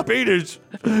a dog. Penis.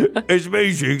 It's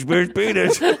me, Shakespeare's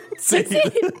penis.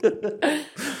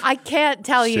 I can't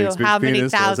tell you Shakespeare's how many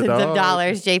penis was a thousands of dog.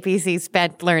 dollars JPC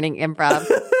spent learning improv.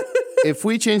 If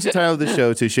we change the title of the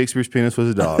show to Shakespeare's Penis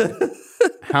Was a Dog,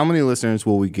 how many listeners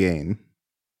will we gain?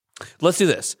 Let's do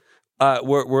this.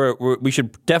 We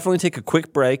should definitely take a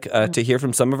quick break to hear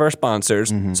from some of our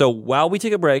sponsors. So while we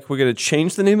take a break, we're going to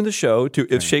change the name of the show to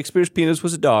If Shakespeare's Penis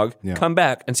Was a Dog. Yeah. Come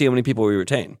back and see how many people we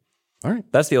retain. All right.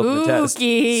 That's the ultimate test.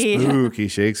 Spooky. Spooky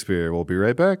Shakespeare. We'll be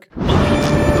right back.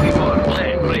 Before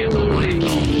playing Riddle.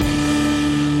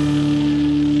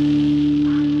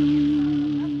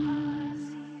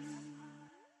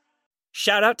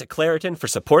 Shout out to Claritin for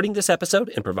supporting this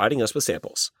episode and providing us with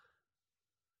samples.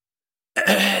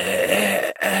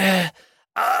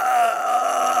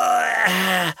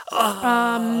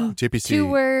 JPC. 2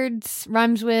 words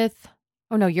rhymes with,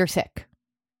 oh no, you're sick.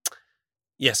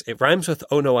 Yes, it rhymes with,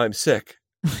 oh no, I'm sick.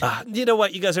 You know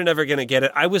what? You guys are never going to get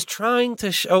it. I was trying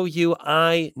to show you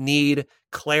I need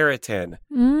Claritin.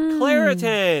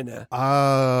 Claritin!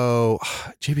 Oh,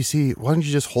 JPC, why don't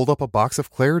you just hold up a box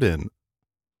of Claritin?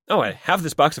 Oh, I have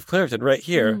this box of Claritin right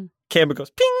here. Camera goes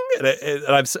ping, and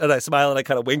I smile and I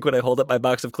kind of wink when I hold up my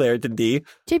box of Claritin D.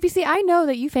 JPC, I know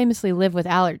that you famously live with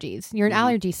allergies. You're an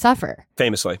allergy sufferer.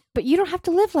 Famously. But you don't have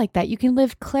to live like that. You can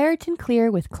live Claritin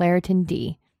Clear with Claritin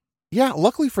D. Yeah,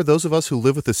 luckily for those of us who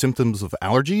live with the symptoms of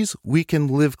allergies, we can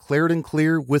live Claritin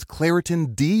Clear with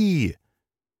Claritin D.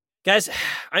 Guys,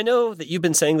 I know that you've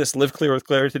been saying this live clear with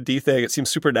Claritin D thing. It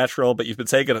seems supernatural, but you've been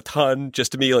saying it a ton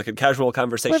just to me, like in casual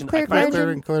conversation. Live clear, I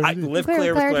Claritin. live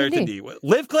clear with Claritin D.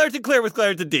 Live Claritin clear with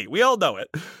Claritin D. We all know it.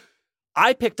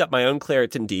 I picked up my own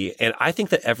Claritin D, and I think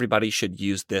that everybody should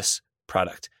use this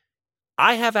product.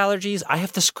 I have allergies. I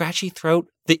have the scratchy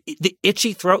throat, the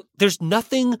itchy throat. There's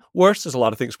nothing worse. There's a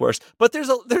lot of things worse, but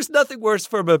there's nothing worse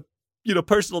from a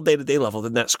personal day-to-day level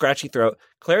than that scratchy throat.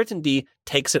 Claritin D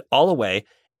takes it all away.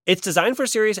 It's designed for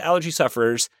serious allergy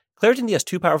sufferers. Claritin D has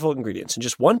 2 powerful ingredients in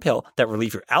just 1 pill that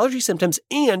relieve your allergy symptoms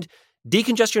and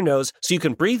decongest your nose so you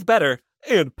can breathe better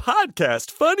and podcast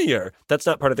funnier. That's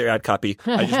not part of their ad copy.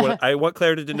 I want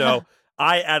Claritin to know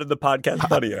I added the podcast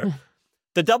funnier.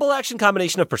 The double-action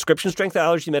combination of prescription-strength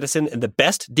allergy medicine and the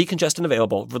best decongestant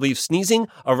available relieves sneezing,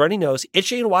 a runny nose,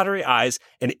 itchy and watery eyes,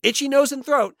 an itchy nose and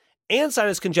throat, and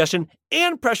sinus congestion,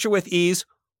 and pressure with ease.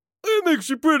 It makes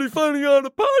you pretty funny on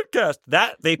a podcast.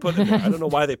 That they put in there. I don't know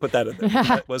why they put that in there.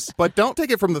 That was... But don't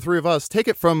take it from the 3 of us. Take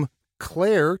it from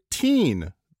Claire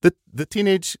Teen, the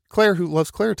teenage Claire who loves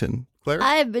Claritin. Claire?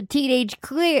 I'm a teenage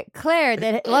Claire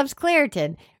that loves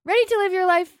Claritin. Ready to live your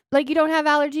life like you don't have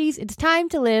allergies? It's time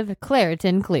to live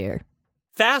Claritin Clear.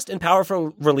 Fast and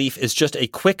powerful relief is just a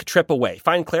quick trip away.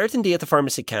 Find Claritin D at the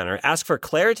pharmacy counter. Ask for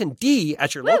Claritin D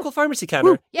at your local pharmacy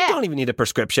counter. Yeah. You don't even need a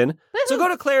prescription. So go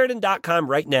to Claritin.com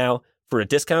right now for a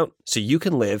discount so you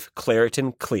can live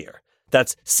Claritin Clear.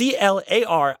 That's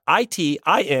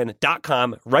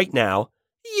CLARITIN.com right now.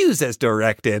 Use as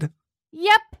directed.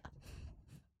 Yep.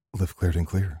 Live Claritin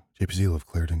Clear. JPC, live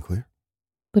Claritin Clear.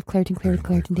 Live Claritin Clear with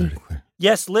Claritin D. Clear.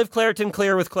 Yes, live Claritin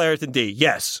Clear with Claritin D.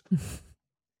 Yes.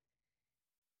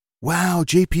 Wow,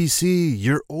 JPC,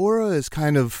 your aura is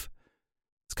kind of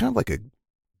like a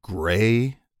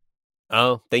gray.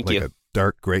 Oh, thank like you. A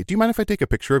dark gray. Do you mind if I take a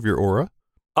picture of your aura?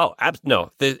 Oh,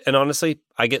 no. And honestly,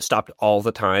 I get stopped all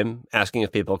the time asking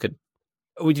if people could.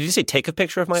 Did you say take a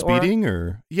picture of my aura? Speeding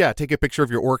or? Yeah, take a picture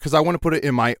of your aura because I want to put it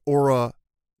in my aura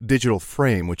digital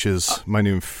frame, which is my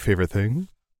new favorite thing.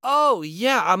 Oh,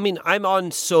 yeah. I mean, I'm on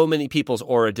so many people's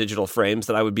aura digital frames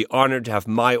that I would be honored to have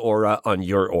my aura on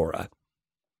your aura.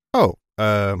 Oh,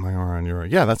 my aura on your aura.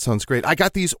 Yeah, that sounds great. I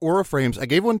got these aura frames. I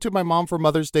gave one to my mom for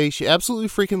Mother's Day. She absolutely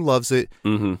freaking loves it.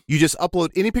 Mm-hmm. You just upload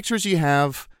any pictures you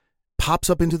have, pops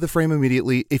up into the frame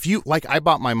immediately. If you, like I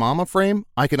bought my mom a frame,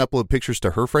 I can upload pictures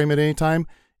to her frame at any time.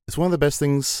 It's one of the best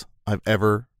things I've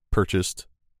ever purchased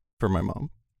for my mom.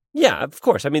 Yeah, of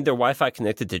course. I mean, they're Wi-Fi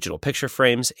connected digital picture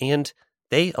frames, and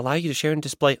they allow you to share and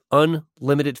display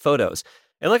unlimited photos.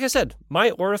 And like I said, my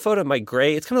aura photo, my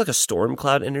gray, it's kind of like a storm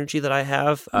cloud energy that I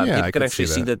have. People can actually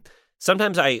see that.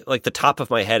 Sometimes the top of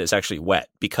my head is actually wet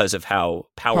because of how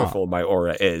powerful my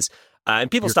aura is.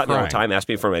 And people You're stop me all the crying. time, ask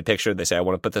me for my picture. They say, I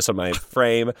want to put this on my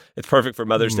frame. It's perfect for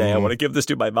Mother's Day. I want to give this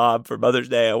to my mom for Mother's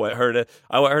Day. I want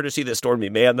her to see this Stormy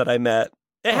man that I met.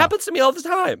 It happens to me all the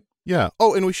time. Yeah.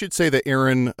 Oh, and we should say that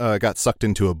Aaron got sucked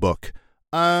into a book.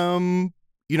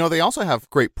 They also have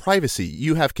great privacy.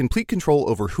 You have complete control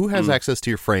over who has access to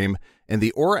your frame, and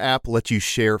the Aura app lets you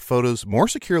share photos more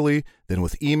securely than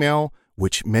with email,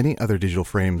 which many other digital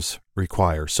frames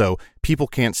require. So people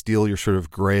can't steal your sort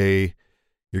of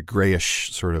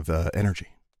grayish sort of energy.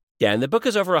 Yeah, and the book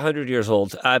is over 100 years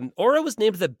old. Aura was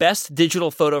named the best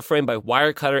digital photo frame by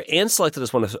Wirecutter and selected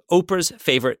as one of Oprah's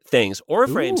favorite things. Aura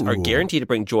frames are guaranteed to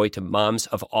bring joy to moms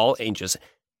of all ages.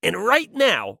 And right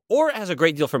now, Aura has a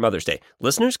great deal for Mother's Day.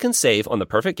 Listeners can save on the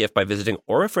perfect gift by visiting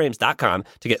auraframes.com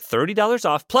to get $30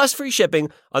 off plus free shipping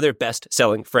on their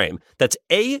best-selling frame. That's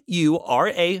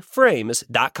AURA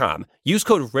frames.com. Use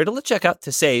code RIDDLE at checkout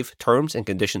to save. Terms and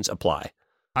conditions apply.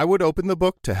 I would open the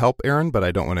book to help Aaron, but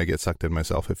I don't want to get sucked in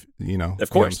myself if, Of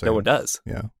course, no one does.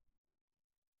 Yeah.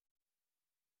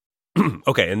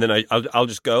 Okay, and then I'll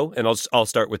just go and I'll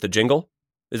start with the jingle.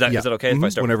 Is that okay if I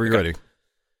start? Whenever you're ready.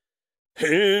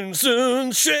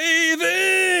 Henson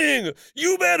Shaving!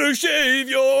 You better shave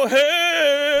your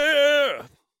hair!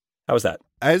 How was that?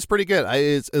 It's pretty good.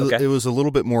 It was a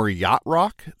little bit more yacht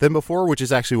rock than before, which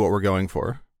is actually what we're going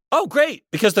for. Oh, great!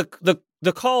 Because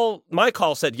my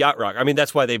call said yacht rock. I mean,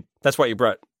 that's why you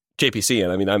brought JPC in.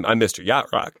 I mean, I'm Mr. Yacht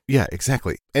Rock. Yeah,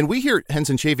 exactly. And we here at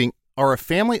Henson Shaving are a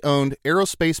family-owned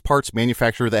aerospace parts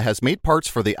manufacturer that has made parts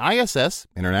for the ISS,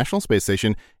 International Space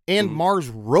Station, and Mars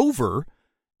rover.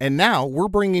 And now we're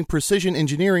bringing precision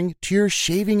engineering to your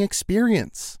shaving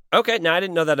experience. Okay, now I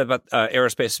didn't know that about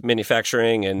aerospace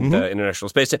manufacturing and International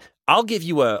Space. I'll give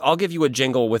you a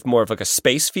jingle with more of like a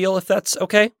space feel, if that's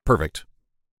okay. Perfect.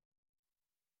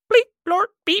 Bleep,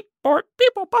 blort, beep, bort,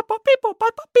 people, papa, hits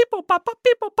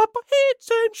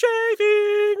and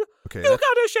shaving. Okay, you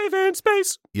gotta shave in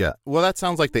space. Yeah, well, that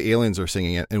sounds like the aliens are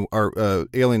singing it, and our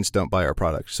aliens don't buy our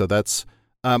product. So that's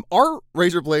our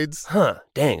razor blades. Huh,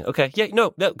 dang, okay. Yeah, no,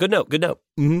 good note.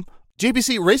 Mm-hmm.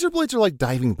 JPC, razor blades are like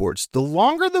diving boards. The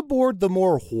longer the board, the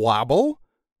more wobble.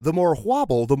 The more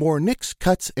nicks,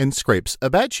 cuts, and scrapes. A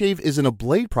bad shave isn't a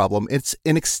blade problem. It's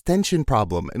an extension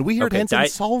problem. And we here at Henson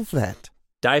solve that.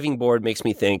 Diving board makes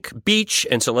me think beach.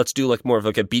 And so let's do like more of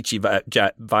like a beachy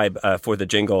vibe for the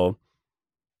jingle.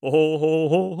 Oh,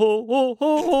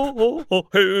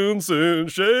 Henson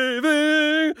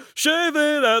shaving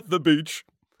at the beach.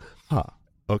 Huh.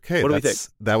 Okay, what do we think?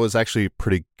 That was actually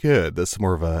pretty good. That's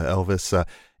more of a Elvis.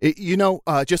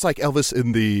 Just like Elvis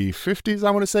in the 50s,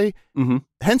 I want to say,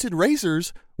 Henson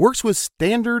Razors works with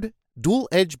standard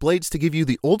dual-edge blades to give you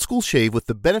the old-school shave with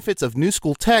the benefits of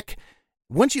new-school tech.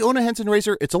 Once you own a Henson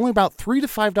razor, it's only about $3 to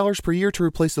 $5 per year to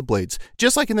replace the blades.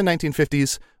 Just like in the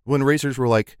 1950s when razors were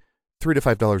like $3 to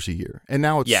 $5 a year. And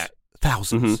now it's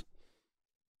thousands. Mm-hmm.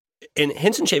 And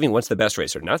Henson Shaving wants the best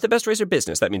razor, not the best razor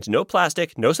business. That means no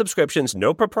plastic, no subscriptions,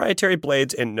 no proprietary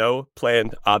blades, and no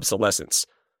planned obsolescence.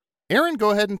 Aaron, go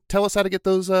ahead and tell us how to get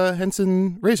those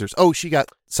Henson razors. Oh, she got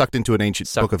sucked into an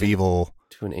ancient book of evil.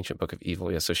 To an ancient book of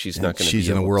evil, yeah. So she's not going to. She's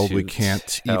in a world we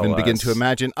can't even begin to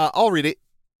imagine. I'll read it.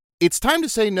 It's time to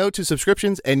say no to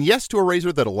subscriptions and yes to a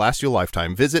razor that'll last you a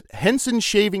lifetime. Visit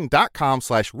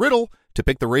hensonshaving.com/riddle to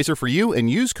pick the razor for you and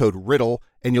use code RIDDLE,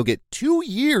 and you'll get 2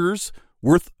 years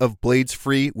worth of blades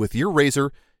free with your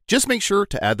razor. Just make sure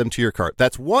to add them to your cart.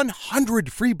 That's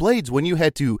 100 free blades when you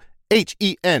head to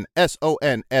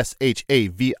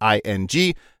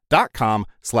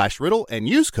hensonshaving.com/riddle and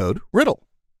use code RIDDLE.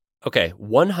 Okay,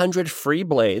 100 free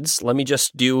blades. Let me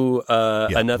just do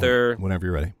another. Whenever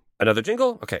you're ready. Another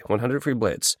jingle? Okay, 100 free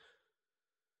blades.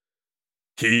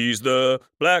 He's the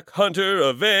black hunter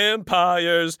of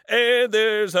vampires, and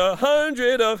there's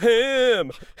 100 of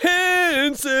him.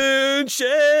 Henson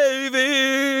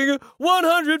Shaving,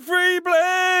 100 free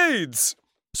blades.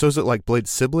 So is it like Blade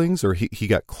siblings, or he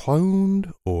got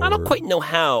cloned, or I don't quite know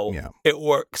how it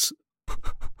works.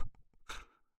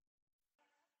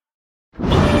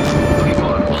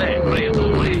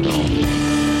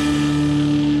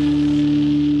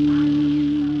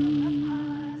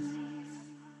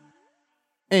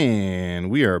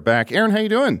 And we are back. Aaron, how you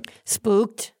doing?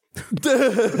 Spooked.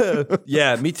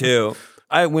 Yeah, me too.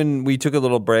 When we took a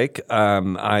little break,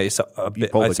 I saw a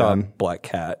black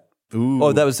cat. Ooh.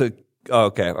 Oh, that was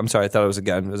okay. I'm sorry. I thought it was a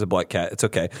gun. It was a black cat. It's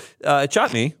okay. It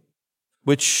shot me,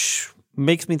 which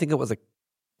makes me think it was a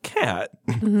cat.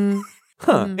 Mm-hmm.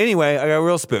 Huh. Mm-hmm. Anyway, I got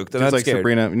real spooked. And Just I'm like scared.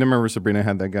 Sabrina. Remember Sabrina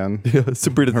had that gun? Yeah,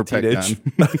 Sabrina the Her pet teenage.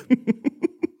 gun.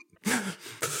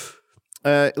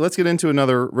 Let's get into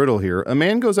another riddle here. A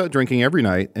man goes out drinking every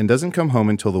night and doesn't come home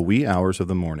until the wee hours of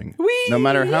the morning. No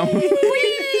matter how... Wee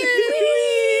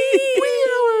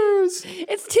hours!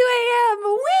 It's 2 a.m.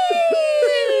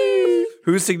 Wee!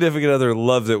 Whose significant other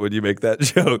loves it when you make that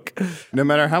joke? No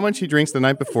matter how much he drinks the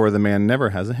night before, the man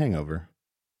never has a hangover.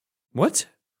 What?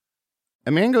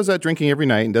 A man goes out drinking every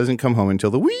night and doesn't come home until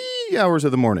the wee hours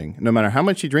of the morning. No matter how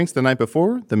much he drinks the night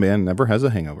before, the man never has a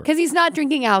hangover. Because he's not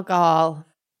drinking alcohol.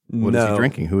 What is he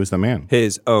drinking? Who is the man?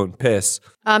 His own piss.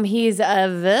 He's a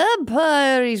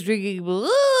vampire. He's drinking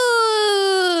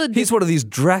blood. He's one of these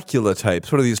Dracula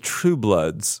types, one of these true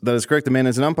bloods. That is correct. The man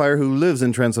is an umpire who lives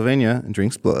in Transylvania and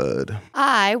drinks blood.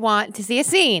 I want to see a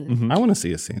scene. Mm-hmm. I want to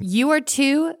see a scene. You are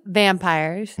two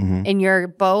vampires, and you're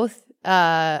both,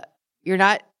 you're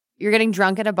getting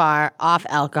drunk at a bar off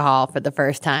alcohol for the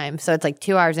first time. So it's like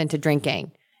 2 hours into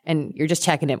drinking, and you're just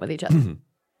checking in with each other.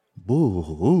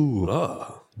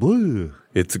 Bleh.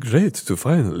 It's great to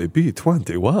finally be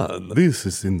 21. This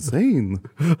is insane.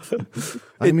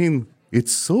 I mean,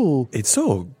 it's so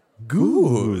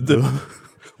good.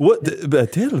 What?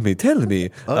 Tell me.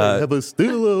 I have a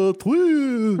Stella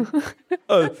twin.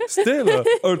 Stella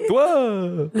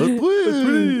Artois.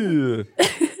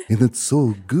 And it's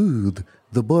so good.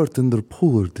 The bartender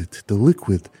poured it, the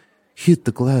liquid, hit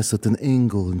the glass at an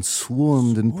angle and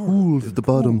swarmed and pooled at the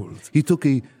bottom. He took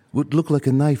what looked like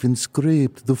a knife and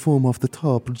scraped the foam off the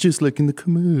top, just like in the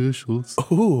commercials.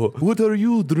 Oh. What are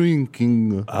you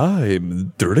drinking?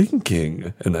 I'm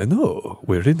drinking, and I know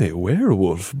we're in a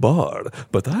werewolf bar,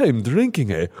 but I'm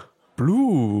drinking a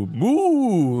Blue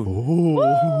Moon.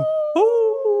 Oh.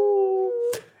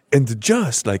 And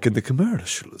just like in the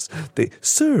commercials, they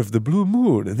serve the Blue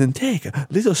Moon and then take a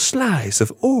little slice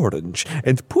of orange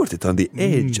and put it on the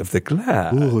edge of the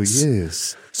glass. Oh,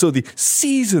 yes. So the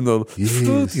seasonal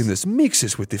fruitiness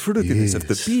mixes with the fruitiness of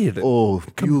the beer. Oh,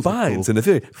 combines in a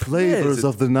very flavors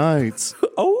of the nights.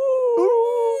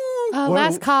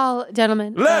 Last call,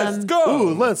 gentlemen. Let's go.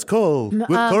 Oh, let's call with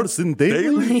Carson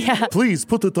Daly. Yeah. Please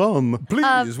put it on.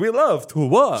 Please, we love to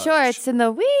watch. Sure, it's in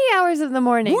the wee hours of the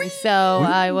morning, so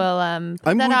I will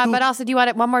put that on. But also, do you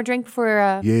want one more drink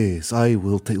before? Yes, I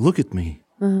will take. Look at me.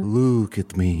 Look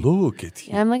at me. Look at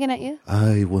you. Yeah, I'm looking at you.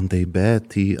 I want a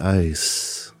batty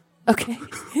ice. Okay.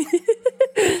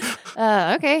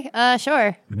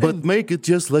 Sure. But make it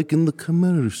just like in the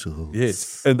commercials.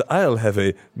 Yes, and I'll have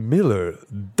a Miller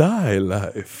Die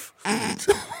Life.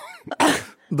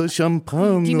 The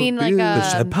champagne. Do you mean like The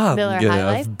champagne. Miller High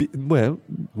Life? Well,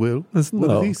 no,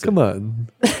 did he say? come on.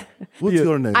 What's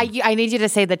your name? I need you to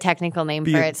say the technical name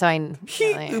for it, so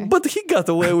But he got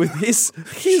away with his.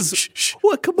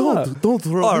 What? Come on! Don't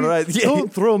throw All me. right, yeah.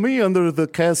 Don't throw me under the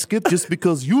casket just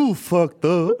because you fucked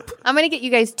up. I'm gonna get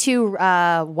you guys two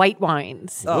white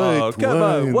wines. Oh, White come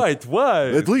on, wine. white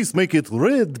wine. At least make it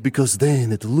red because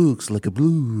then it looks like a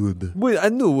blood. I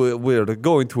knew we were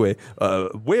going to a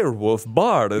werewolf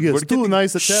bar. Yes, We're two getting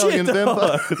nice Italian shit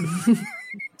vampires.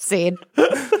 Seed.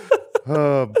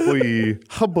 Oh, boy.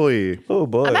 Oh, boy. Oh,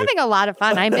 boy. I'm having a lot of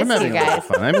fun. I miss I'm you having a lot guys. of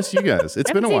fun. I miss you guys. It's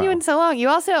I been haven't a seen while. you in so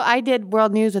long. I did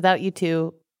World News without you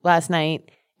two last night,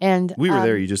 and We were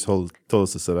there. You just told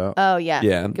us to sit out. Oh yeah,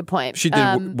 Yeah. good point. She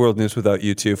did World News without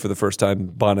you two for the first time.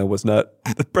 Bono was not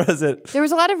present. There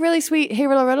was a lot of really sweet Hey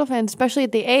Riddle fans, especially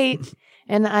at the 8.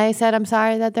 And I said, I'm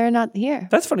sorry that they're not here.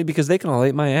 That's funny because they can all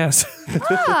eat my ass.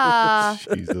 Ah.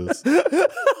 Jesus.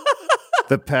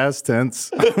 The past tense.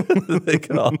 they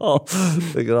can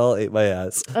all eat my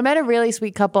ass. I met a really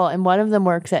sweet couple, and one of them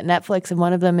works at Netflix, and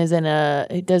one of them is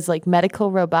it does like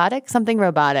medical robotics, something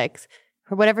robotics.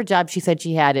 For whatever job she said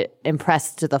she had, it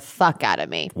impressed the fuck out of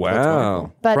me.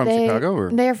 Wow. But From Chicago?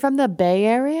 Or? They're from the Bay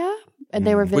Area, and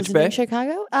they were Which visiting Bay?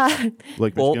 Chicago.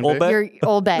 Like Old Michigan Bay? You're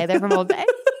Old Bay. They're from Old Bay.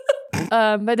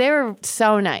 But they were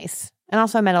so nice. And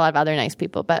also I met a lot of other nice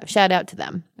people, but shout out to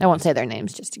them. I won't say their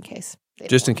names just in case.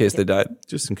 Just in case they died.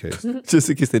 Just in case. Just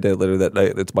in case they died later that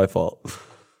night. It's my fault.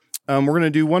 We're going to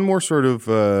do one more sort of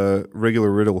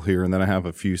regular riddle here, and then I have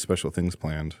a few special things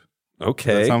planned.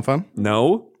 Okay. Does that sound fun?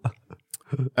 No.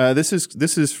 This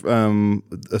is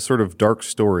a sort of dark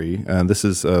story. This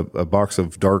is a box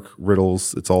of dark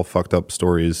riddles. It's all fucked up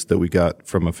stories that we got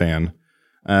from a fan.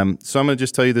 So I'm going to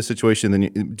just tell you the situation. Then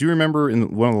do you remember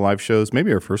in one of the live shows,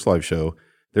 maybe our first live show,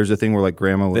 there's a thing where like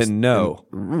grandma was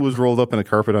was rolled up in a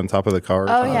carpet on top of the car.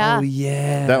 Oh yeah. Oh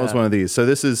yeah. That was one of these. So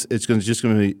it's just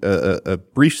going to be a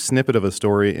brief snippet of a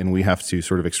story, and we have to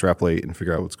sort of extrapolate and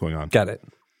figure out what's going on. Got it.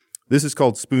 This is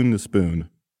called Spoon to Spoon.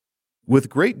 With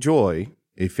great joy,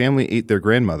 a family ate their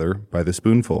grandmother by the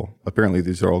spoonful. Apparently,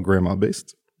 these are all grandma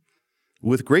based.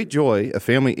 With great joy, a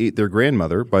family ate their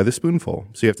grandmother by the spoonful.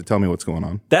 So you have to tell me what's going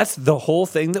on. That's the whole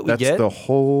thing that we get? That's the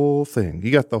whole thing.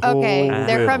 You got the whole Okay,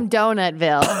 they're from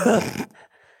Donutville.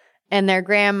 And their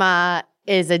grandma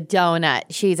is a donut.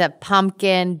 She's a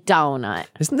pumpkin donut.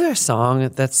 Isn't there a song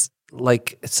that's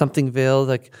like Somethingville?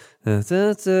 Like,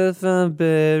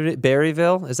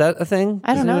 Berryville? Is that a thing?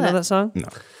 I don't know that song? No.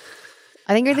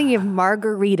 I think you're thinking of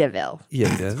Margaritaville.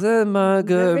 Yeah, the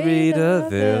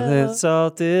Margaritaville and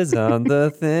salt is on the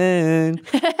thing.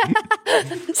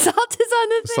 Salt is on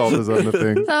the thing. Salt is on the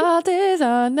thing. Salt is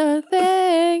on the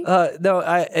thing. No,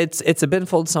 it's a Ben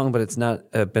Folds song, but it's not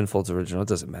a Ben Folds original. It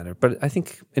doesn't matter. But I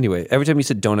think, anyway, every time you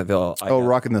said Donutville,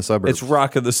 Rock in the Suburbs. It's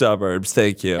Rock in the Suburbs.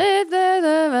 Thank you.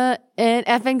 In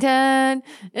Effington,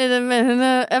 in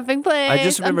the effing place. I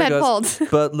just remember I'm Ben it goes,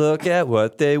 Folds. but look at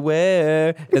what they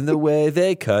wear and the way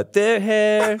they cut their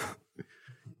hair.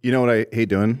 You know what I hate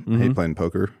doing? I hate playing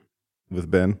poker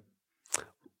with Ben.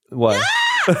 What?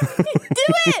 Do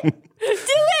it! Do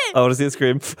it! I want to see it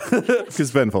scream.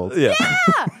 Because Ben Folds. Yeah.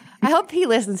 I hope he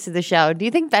listens to the show. Do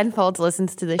you think Ben Folds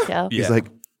listens to the show? He's like,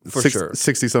 for sure.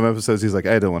 60 some episodes. He's like,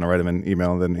 I don't want to write him an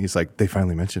email. And then he's like, they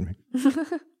finally mentioned me.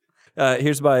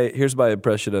 Here's my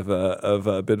impression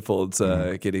of Ben Folds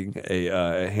getting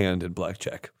a hand in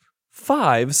blackjack.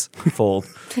 Fives fold.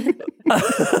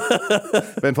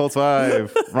 Ben Folds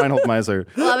 5. Reinhold Meiser.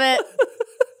 Love it.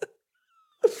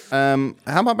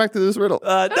 How about back to this riddle?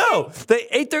 No, they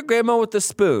ate their grandma with a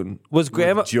spoon. Was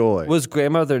grandma joy. Was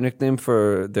grandma their nickname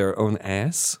for their own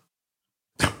ass?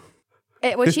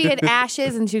 Was she in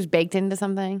ashes and she was baked into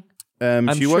something?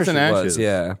 She was in ashes.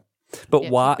 Yeah. But Yeah,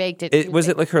 why? baked it. Was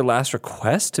it like her last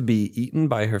request to be eaten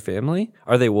by her family?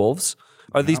 Are they wolves?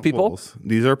 Are these Not people? wolves.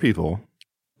 These are people.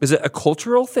 Is it a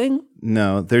cultural thing?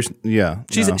 No, She's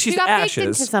She got baked into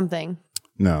ashes. something.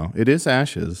 No, it is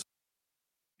ashes.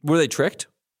 Were they tricked?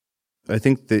 I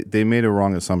think they made a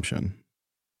wrong assumption.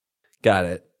 Got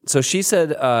it. So she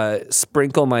said,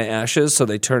 sprinkle my ashes. So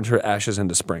they turned her ashes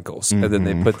into sprinkles. And then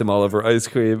they put them all over ice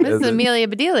cream. This is and then- Amelia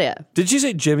Bedelia. Did she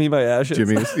say Jimmy my ashes?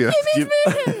 Jimmy's, yeah.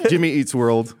 Jimmy Eats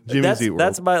World. Jimmy's Eat World.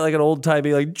 That's my like an old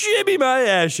timey like Jimmy my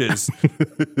ashes.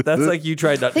 That's like you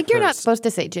tried not. I think to you're not curse. supposed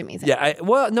to say Jimmy's. Yeah.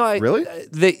 Really?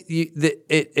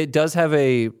 It does have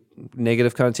a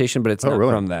negative connotation, but it's not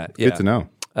really? from that. Yeah. Good to know.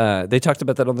 They talked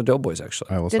about that on the Doughboys actually.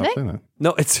 I will Did stop they? saying that.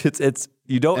 No, it's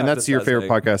you don't. And have that's to your stop favorite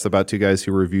saying- podcast about two guys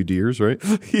who review deers, right?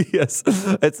 Yes,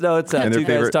 it's And two their guys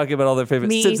favorite- talking about all their favorite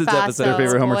Me, Simpsons Faso. episodes. Their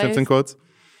favorite Homer Boys. Simpson quotes.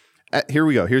 Here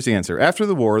we go. Here's the answer. After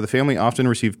the war, the family often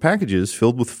received packages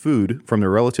filled with food from their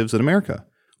relatives in America.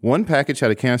 One package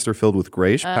had a canister filled with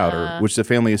grayish powder, which the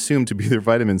family assumed to be their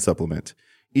vitamin supplement.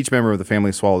 Each member of the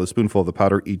family swallowed a spoonful of the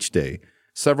powder each day.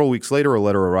 Several weeks later, a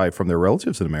letter arrived from their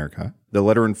relatives in America. The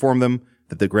letter informed them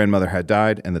that the grandmother had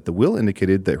died and that the will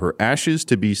indicated that her ashes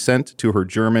to be sent to her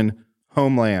German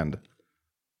homeland.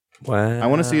 Wow. I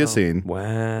want to see a scene.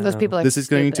 Wow. Those people are This is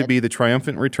going to stupid. be the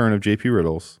triumphant return of JP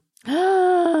Riddles.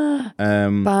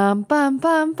 Bum, bum,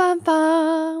 bum, bum,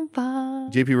 bum,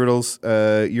 bum. JP Riddles,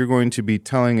 you're going to be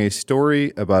telling a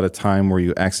story about a time where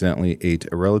you accidentally ate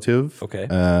a relative. Okay.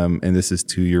 And this is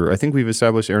to your, I think we've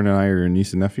established Aaron and I are your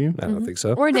niece and nephew. I don't think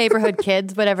so. Or neighborhood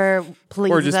kids, whatever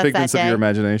pleases Or just us that figments of day. your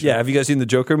imagination. Yeah. Have you guys seen the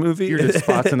Joker movie? You're just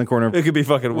spots in the corner of It could be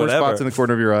fucking or whatever. spots in the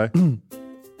corner of your eye.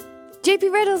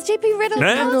 JP Riddles,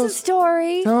 tell us a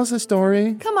story. Tell us a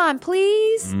story. Come on,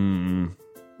 please.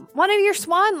 One of your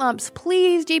swan lumps,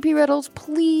 please, JP Riddles,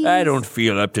 please. I don't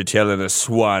feel up to telling us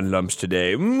swan lumps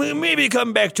today. Maybe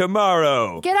come back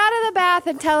tomorrow. Get out of the bath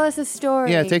and tell us a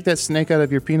story. Yeah, take that snake out of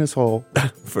your penis hole.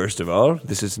 First of all,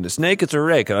 this isn't a snake, it's a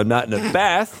rake. And I'm not in a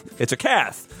bath, it's a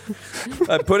cath.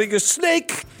 I'm putting a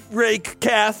snake rake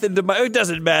cath into my... It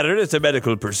doesn't matter, it's a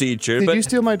medical procedure. Did but you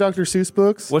steal my Dr. Seuss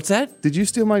books? What's that? Did you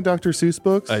steal my Dr. Seuss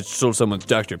books? I stole someone's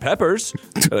Dr. Peppers,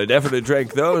 and I definitely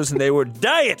drank those, and they were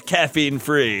diet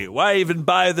caffeine-free. Why even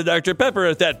buy the Dr. Pepper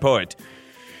at that point?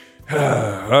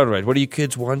 All right, what do you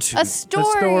kids want? A story.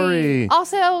 story.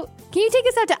 Also, can you take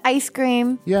us out to ice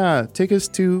cream? Yeah, take us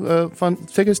to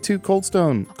Cold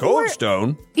Stone. Cold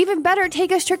Stone? Even better,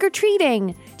 take us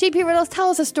trick-or-treating. JP Riddles, tell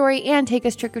us a story and take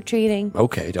us trick-or-treating.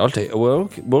 Okay, I'll take. Well,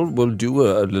 we'll do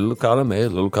a little column A, a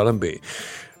little column B.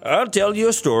 I'll tell you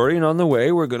a story, and on the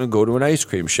way, we're going to go to an ice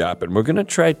cream shop, and we're going to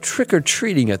try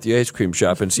trick-or-treating at the ice cream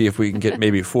shop and see if we can get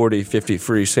maybe 40, 50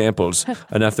 free samples,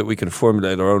 enough that we can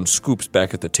formulate our own scoops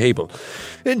back at the table.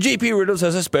 And JP Riddles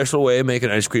has a special way of making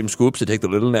ice cream scoops. I take the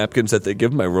little napkins that they give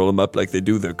them, I roll them up like they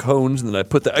do their cones, and then I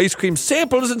put the ice cream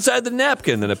samples inside the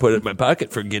napkin. Then I put it in my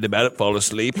pocket, forget about it, fall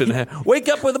asleep, and wake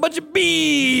up with a bunch of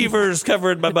beavers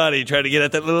covering my body trying to get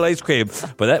at that little ice cream.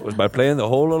 But that was my plan the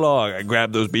whole along. I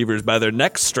grabbed those beavers by their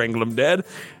necks, strangle him dead.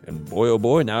 And boy, oh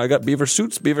boy, now I got beaver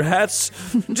suits, beaver hats.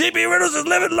 J.P. Riddles is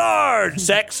living large.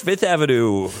 Saks Fifth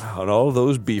Avenue on all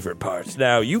those beaver parts.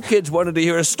 Now, you kids wanted to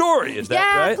hear a story, is that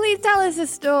right? Yeah, please tell us a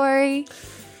story.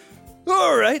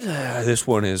 All right, this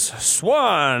one is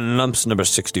Swan Lumps number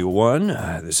 61.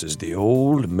 This is the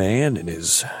old man and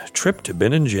his trip to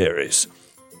Ben & Jerry's.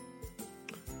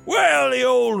 Well, the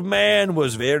old man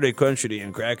was very crunchety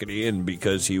and crackety, and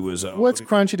because he was... What's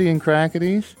crunchety and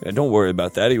crackety? Don't worry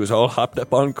about that. He was all hopped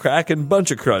up on crack and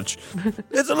bunch of crunch.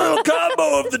 It's a little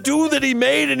combo of the two that he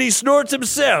made, and he snorts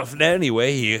himself. And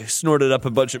anyway, he snorted up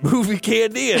a bunch of movie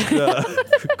candy and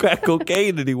crack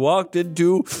cocaine, and he walked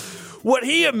into what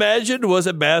he imagined was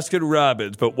a Baskin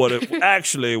Robbins, but what it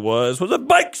actually was a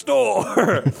bike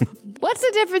store. What's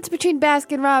the difference between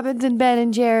Baskin Robbins and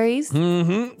Ben & Jerry's?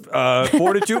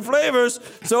 42 flavors.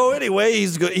 So anyway,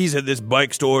 he's at this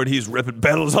bike store, and he's ripping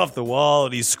pedals off the wall,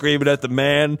 and he's screaming at the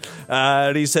man.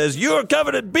 And he says, "You're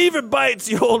covered in beaver bites,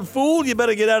 you old fool. You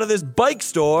better get out of this bike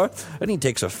store." And he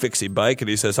takes a fixie bike, and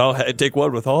he says, "I'll take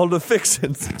one with all the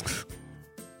fixins."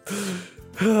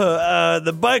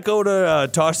 The bike owner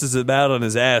tosses him out on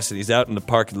his ass, and he's out in the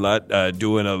parking lot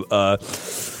doing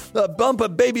a bump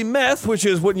of baby meth, which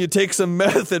is when you take some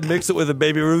meth and mix it with a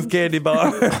Baby Ruth candy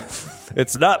bar.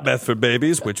 It's not meth for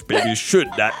babies, which babies should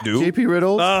not do. JP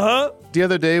Riddles? Uh-huh. The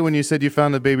other day when you said you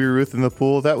found a Baby Ruth in the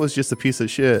pool, that was just a piece of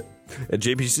shit. And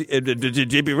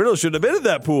JP Riddle should have been in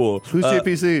that pool. Who's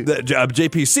JPC?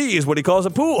 JPC is what he calls a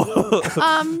pool.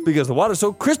 Because the water's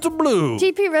so crystal blue.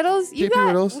 JP Riddles, we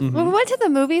went to the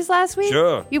movies last week.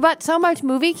 Sure. You bought so much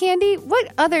movie candy.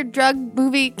 What other drug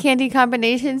movie candy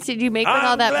combinations did you make with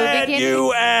all that movie candy? I'm glad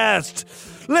you asked.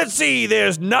 Let's see,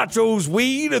 there's nachos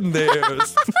weed and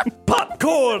there's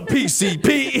popcorn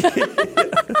PCP.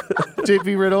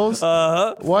 JP Riddles?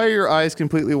 Uh-huh. Why are your eyes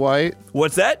completely white?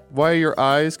 What's that? Why are your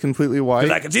eyes completely white?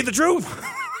 Because I can see the truth.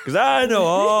 Because I know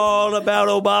all about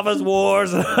Obama's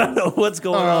wars. And I know what's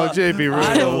going on. Oh, JP Riddles.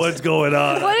 I know what's going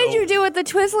on. What did you do with the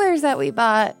Twizzlers that we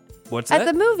bought? What's that? At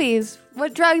the movies.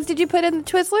 What drugs did you put in the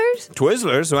Twizzlers?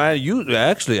 Twizzlers? So I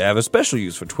actually have a special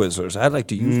use for Twizzlers. I like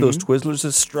to use those Twizzlers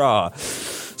as straw.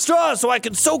 Straw so I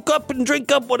can soak up and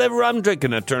drink up whatever I'm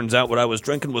drinking. It turns out what I was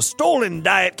drinking was stolen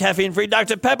diet caffeine-free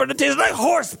Dr. Pepper and it tastes like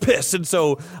horse piss. And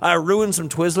so I ruined some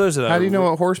Twizzlers. And How do you know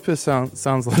what horse piss sounds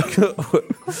like?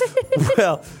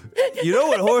 Well, you know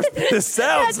what horse piss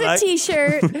sounds like. That's a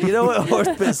T-shirt. You know what horse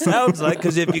piss sounds like,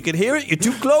 because if you can hear it, you're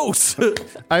too close.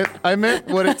 I meant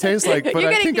what it tastes like, but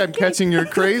I think I'm catching your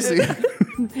crazy.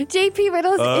 JP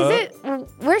Riddles, is it?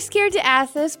 We're scared to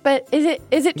ask this, but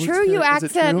is it true you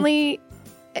accidentally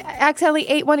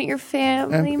ate one of your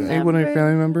family members? Ate one of your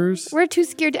family members? We're too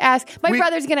scared to ask. My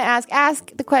brother's going to ask.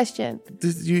 Ask the question.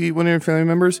 Did you eat one of your family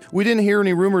members? We didn't hear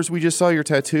any rumors. We just saw your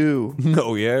tattoo.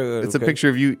 No, yeah. It's a picture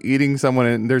of you eating someone,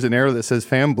 and there's an arrow that says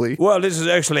family. Well, this is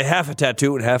actually half a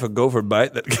tattoo and half a gopher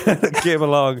bite that kind of came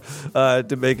along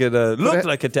to make it look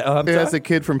like a tattoo. It has a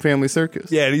kid from Family Circus.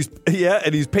 Yeah,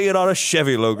 and he's painted on a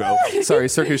Chevy logo. Sorry,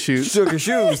 Circus Shoes. Circus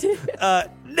Shoes.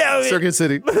 Now, Circuit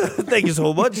City. Thank you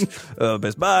so much.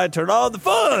 Best Buy, turn on the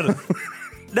fun.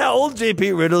 Now, old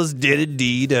JP Riddles did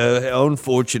indeed,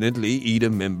 unfortunately, eat a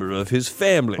member of his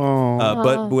family.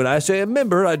 But when I say a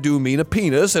member, I do mean a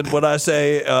penis. And when I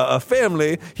say a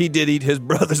family, he did eat his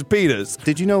brother's penis.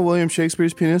 Did you know William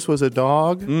Shakespeare's penis was a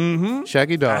dog? Mm-hmm.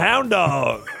 Shaggy dog. A hound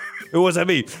dog. It was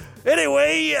me.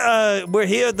 Anyway, we're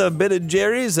here at the Ben &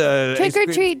 Jerry's. Trick or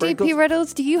treat, JP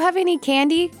Riddles. Do you have any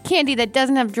candy? Candy that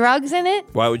doesn't have drugs in it?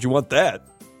 Why would you want that?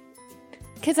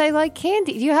 Because I like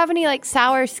candy. Do you have any like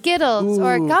sour Skittles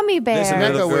or gummy bears? Listen,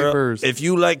 little girl, wafers. if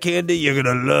you like candy, you're going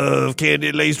to love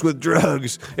candy laced with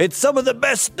drugs. It's some of the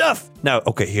best stuff. Now,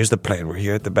 okay, here's the plan. We're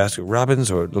here at the Baskin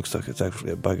Robbins, or it looks like it's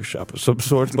actually a bike shop of some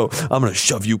sort. So I'm going to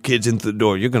shove you kids into the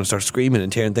door. You're going to start screaming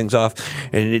and tearing things off.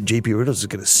 And JP Riddles is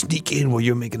going to sneak in while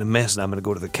you're making a mess. And I'm going to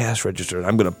go to the cash register. And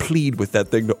I'm going to plead with that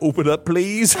thing to open up,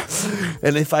 please.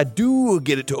 And if I do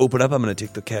get it to open up, I'm going to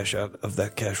take the cash out of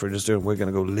that cash register. And we're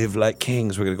going to go live like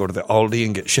kings. We're going to go to the Aldi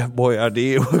and get Chef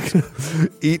Boyardee. We're going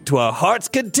to eat to our heart's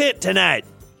content tonight.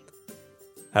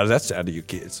 How does that sound to you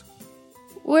kids?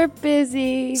 We're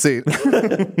busy. See.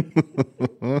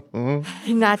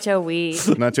 Nacho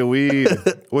weed. Not your weed.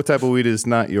 What type of weed is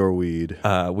not your weed?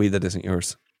 Weed that isn't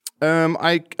yours.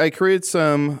 I created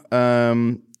some.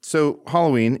 So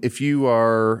Halloween, if you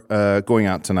are going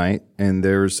out tonight and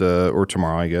there's or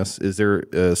tomorrow, I guess, is there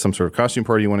some sort of costume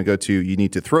party you want to go to? You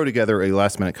need to throw together a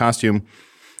last minute costume.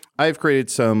 I've created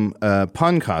some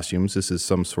pun costumes. This is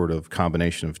some sort of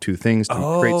combination of two things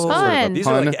to create some sort of a These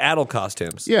pun. are like adult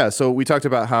costumes. Yeah, so we talked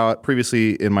about how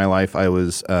previously in my life I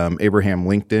was Abraham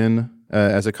LinkedIn,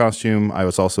 as a costume. I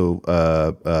was also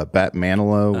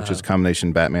Batmanilo, which is a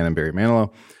combination Batman and Barry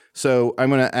Manilow. So I'm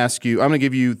going to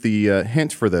give you the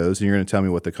hint for those, and you're going to tell me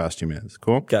what the costume is.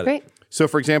 Cool? Got it. Great. So,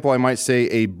 for example, I might say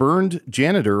a burned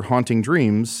janitor haunting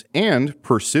dreams and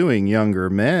pursuing younger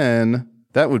men.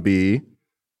 That would be...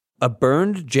 A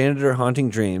burned janitor haunting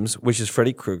dreams, which is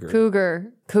Freddy Krueger.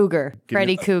 Cougar.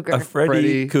 Freddy Cougar. A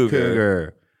Freddy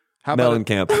Cougar. How about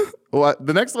Mellencamp. Well,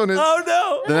 the next one is... Oh,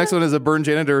 no. The next one is a burned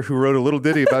janitor who wrote a little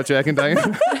ditty about Jack and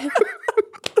Diane.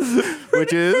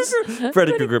 Which is...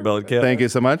 Freddy Krueger Mellencamp. Thank you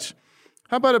so much.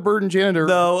 How about a burned janitor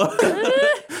No.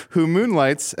 who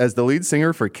moonlights as the lead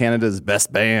singer for Canada's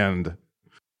best band?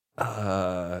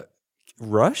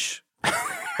 Rush?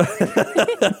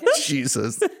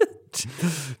 Jesus.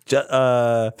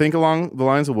 Celine Think along the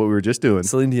lines of what we were just doing.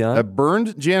 Dion? A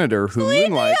burned janitor who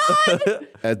moonlights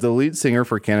as the lead singer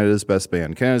for Canada's best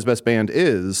band. Canada's best band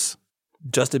is...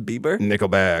 Justin Bieber?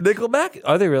 Nickelback. Nickelback?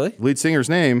 Are they really? Lead singer's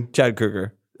name... Chad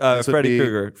Kruger. This would Freddy be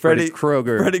Krueger. Freddy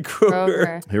Krueger. Freddy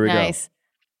Krueger. Here we Nice. go.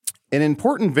 An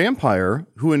important vampire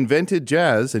who invented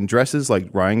jazz and dresses like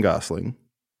Ryan Gosling.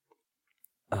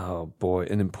 Oh, boy.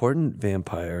 An important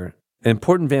vampire. An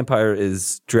important vampire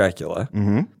is Dracula.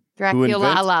 Mm-hmm. Dracula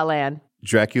La Land.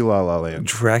 Dracula La Land.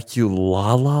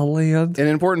 Dracula La Land? An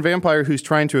important vampire who's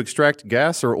trying to extract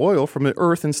gas or oil from the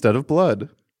earth instead of blood.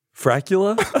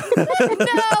 Fracula? No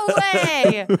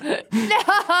way!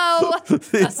 No way!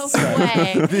 That's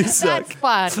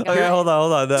fun. Okay, hold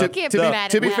on. No. can't be mad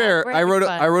at To be that. fair, We're I wrote having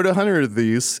fun. I wrote 100 of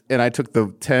these, and I took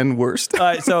the 10 worst. All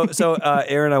right, so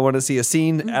Aaron, I want to see a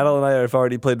scene. Adel and I have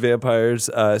already played vampires,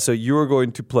 so you are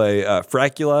going to play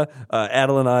Fracula.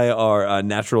 Adel and I are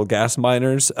natural gas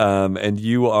miners, and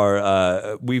you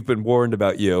are. We've been warned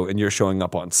about you, and you're showing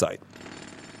up on site.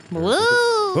 Woo!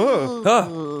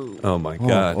 Oh my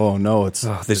God! Oh no, it's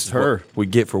This it's is her. what we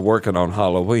get for working on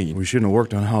Halloween. We shouldn't have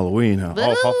worked on Halloween. Boo,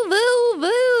 boo,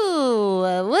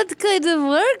 boo! What kind of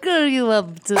work are you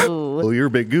up to? Well, you're a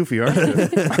bit goofy, aren't you?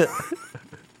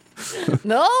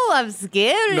 No, I'm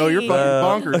scary. No, you're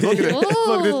fucking bonkers. Look at it.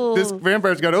 Look, this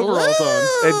vampire's got overalls on.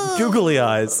 And googly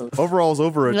eyes. Overalls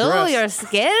over a No, dress. you're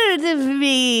scared of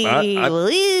me.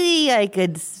 I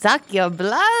could suck your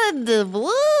blood.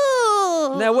 Woo!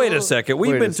 Now wait a second.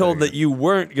 We've Wait been a told second. that you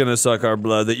weren't going to suck our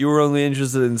blood. That you were only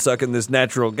interested in sucking this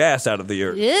natural gas out of the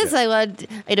earth. Yes, I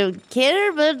don't care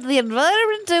about the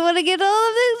environment. I want to get all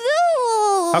of it.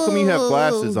 How come you have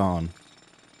glasses on?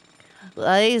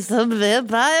 Some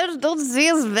vampires don't see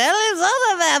as well as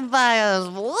other vampires.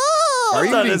 Whoa! Are It's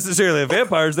you not eating- necessarily a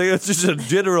vampire's thing. It's just a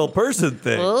general person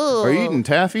thing. Whoa. Are you eating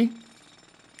taffy?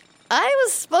 I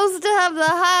was supposed to have the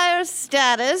higher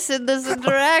status in this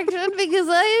interaction because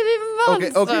I am a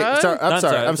monster. Okay.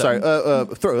 Sorry, I'm sorry.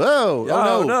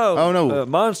 Oh no.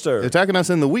 Monster. Attacking us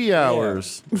in the wee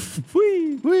hours.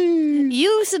 Wee.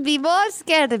 You should be more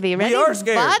scared of me. Ready? are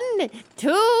scared. 1,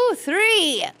 2,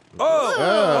 3.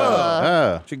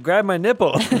 She grabbed my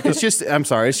nipple. It's just. I'm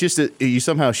sorry. It's just that you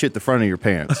somehow shit the front of your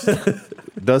pants.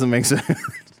 Doesn't make sense.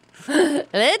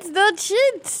 Let's not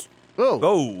shit.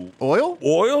 Oh. Oil?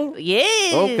 Oil?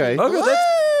 Yeah. Okay.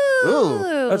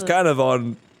 That's kind of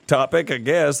on topic, I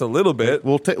guess, a little bit.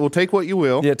 We'll take what you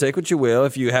will. Yeah, take what you will.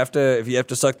 If you have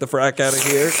to suck the frack out of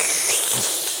here.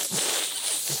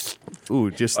 Ooh,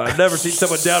 just. I've never seen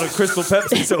someone down a Crystal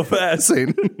Pepsi so fast.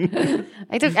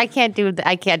 I can't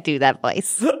do that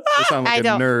voice. You sound like a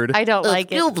nerd. I don't like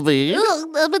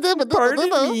it.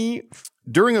 Pardon me.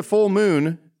 During a full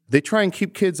moon, they try and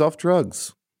keep kids off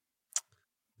drugs.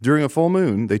 During a full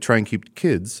moon, they try and keep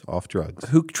kids off drugs.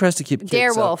 Who tries to keep kids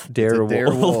Darewolf. up? It's a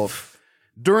Darewolf.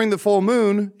 During the full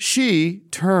moon, she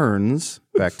turns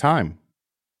back time.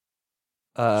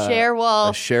 Cherwolf.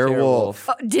 A Cherwolf.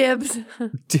 Oh, dibs.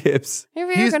 Dibs.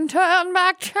 If you can turn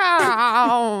back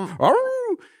time.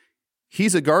 Oh.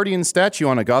 He's a guardian statue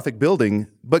on a Gothic building,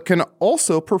 but can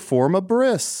also perform a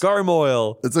bris.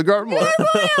 Garmoil. It's a garmoil.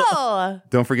 Oh.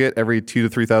 Don't forget, every 2,000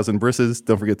 to 3,000 brisses,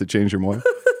 don't forget to change your moil.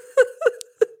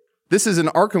 This is an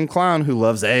Arkham clown who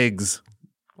loves eggs.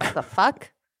 What the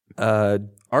fuck?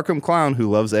 Arkham clown who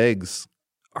loves eggs.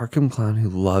 Arkham Clown who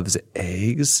loves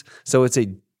eggs. So it's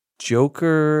a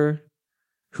Joker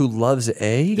who loves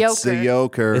eggs? It's the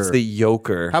Joker. It's the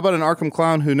Joker. How about an Arkham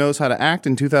clown who knows how to act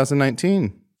in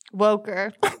 2019?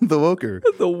 Woker. The Woker.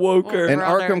 The Woker. An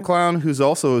Brother. Arkham clown who's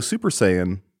also a Super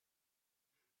Saiyan.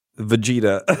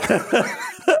 Vegeta.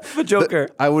 The Joker.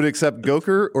 I would accept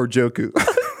Goker or Joku.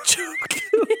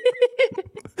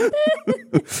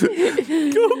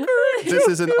 This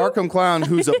is an Arkham clown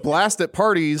who's a blast at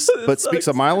parties, but speaks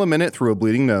a mile a minute through a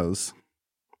bleeding nose.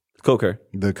 Coker.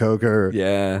 The Coker.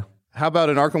 Yeah. How about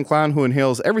an Arkham clown who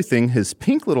inhales everything his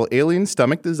pink little alien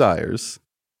stomach desires?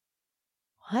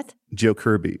 What? Joe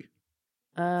Kirby.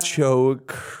 Joe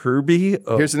Kirby?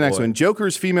 Oh, Here's the next boy. one.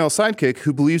 Joker's female sidekick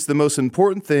who believes the most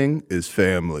important thing is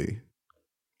family.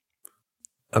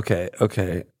 Okay.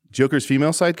 Joker's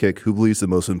female sidekick who believes the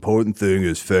most important thing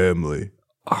is family.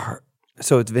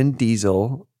 So it's Vin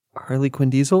Diesel. Harley Quinn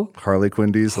Diesel? Harley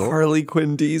Quinn Diesel. Harley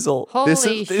Quinn Diesel. Holy This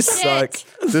shit. sucks.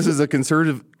 This is a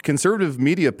conservative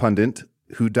media pundit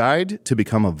who died to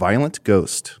become a violent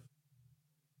ghost.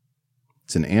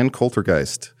 It's an Ann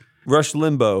Coultergeist. Rush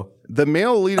Limbaugh. The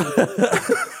male lead of...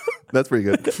 That's pretty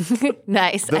good.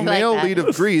 Nice. The I male like that. lead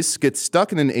of Grease gets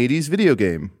stuck in an 80s video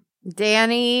game.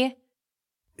 Danny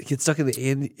Get stuck in the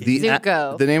end.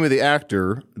 Zuko. The name of the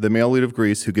actor, the male lead of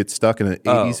Grease, who gets stuck in an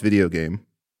 80s video game.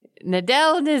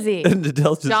 Nadell Nizzy.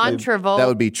 John Travolta. That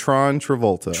would be Tron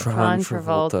Travolta. Tron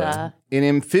Travolta. An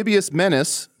amphibious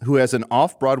menace who has an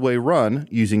off-Broadway run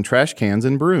using trash cans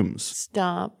and brooms.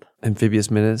 Stomp. Amphibious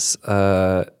Menace.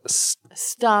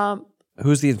 Stomp.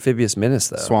 Who's the Amphibious Menace,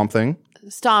 though? Swamp Thing.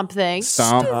 Stomp thing.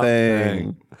 Stomp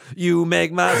Thing. You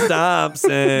make my stomp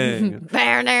sing.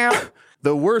 There now.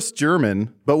 The worst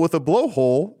German, but with a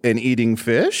blowhole and eating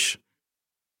fish.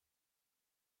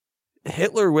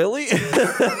 Hitler Willie?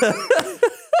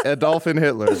 Adolfin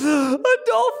Hitler.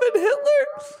 Adolfin Hitler?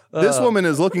 This woman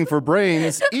is looking for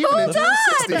brains even into her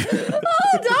 60s.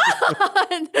 Hold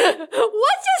on.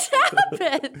 What just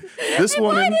happened? This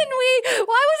woman...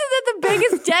 Why wasn't that the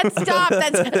biggest dead stop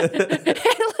that's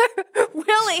Hitler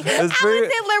Willie? How is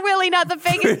Hitler Willie not the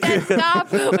biggest dead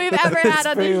stop we've ever had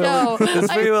on the show?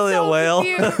 Is Free Willy a whale?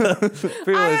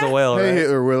 Free Willy's a whale, Hey, right?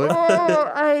 Hitler Willie.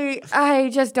 I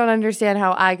just don't understand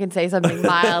how I can say something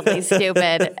mildly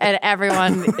stupid and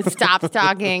everyone stops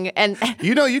talking. And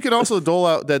You know, you can also dole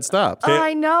out dead stops.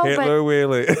 I know, Hitler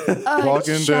Willy. but I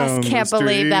Walking just down can't the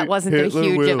believe that street, wasn't Hitler a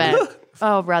huge Willie. event.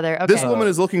 Oh, brother. Okay. This woman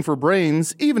is looking for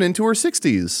brains even into her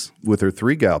 60s with her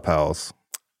 3 gal pals.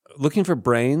 Looking for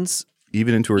brains?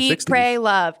 Even into her Eat, 60s. pray,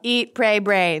 love. Eat, pray,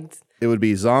 brains. It would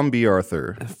be Zombie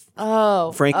Arthur.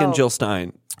 Oh. Frank and Jill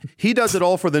Stein. He does it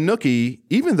all for the nookie,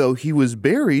 even though he was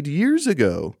buried years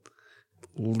ago.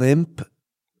 Limp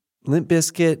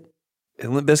Biscuit.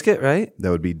 Limp Biscuit, right? That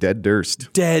would be Dead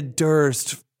Durst. Dead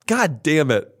Durst. God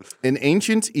damn it. An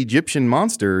ancient Egyptian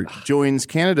monster joins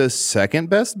Canada's second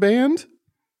best band.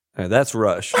 All right, that's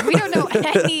Rush. We don't know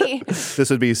any. This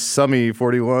would be Summy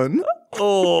 41.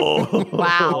 Oh.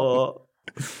 Wow.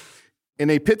 In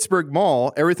a Pittsburgh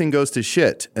mall, everything goes to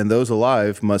shit, and those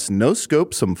alive must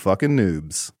no-scope some fucking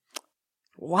noobs.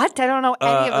 What? I don't know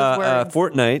any of those words.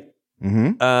 Fortnite.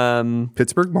 Mm-hmm.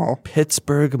 Pittsburgh Mall.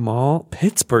 Pittsburgh Mall.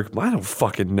 I don't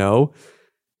fucking know.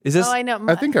 Is this? Oh, I know.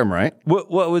 I think I'm right. What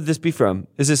would this be from?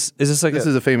 Is this like This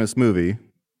is a famous movie.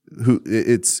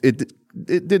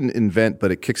 It didn't invent,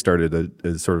 but it kickstarted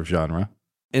a sort of genre.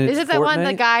 Is it that one?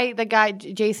 Fortnite? The guy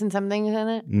Jason something is in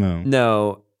it? No.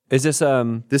 No. Is this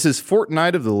This is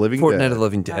Fortnite of the Living Fortnite Dead. of the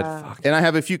Living Dead? Fuck. And I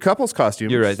have a few couples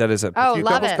costumes. You're right. That is a. Oh, few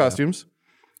love couples it. costumes.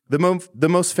 The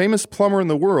most famous plumber in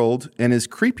the world and his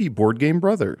creepy board game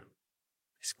brother.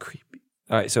 It's creepy.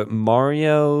 All right. So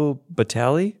Mario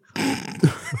Batali,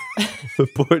 the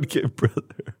board game brother.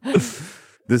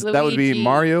 That would be Luigi.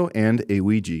 Mario and a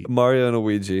Ouija. Mario and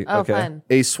Luigi. Oh, okay. fun.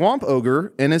 A swamp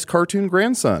ogre and his cartoon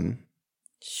grandson.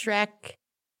 Shrek.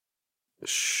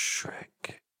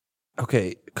 Shrek.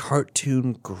 Okay.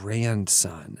 Cartoon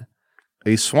grandson.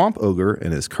 A swamp ogre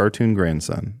and his cartoon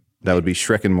grandson. That would be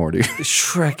Shrek and Morty.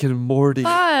 Shrek and Morty.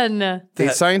 Fun. A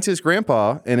scientist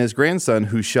grandpa and his grandson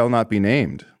who shall not be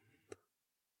named.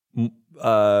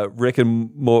 Rick and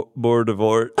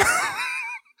Voldemort.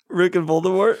 Rick and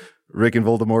Voldemort. Rick and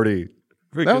Voldemorty.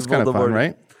 That was kind of fun,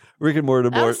 right? Rick and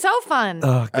Voldemort. That was so fun.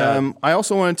 Oh god. I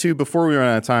also wanted to, before we run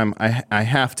out of time, I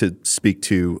have to speak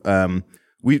to,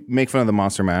 we make fun of the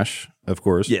Monster Mash, of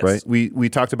course, Yes. right? We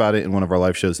talked about it in one of our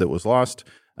live shows that was lost,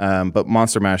 but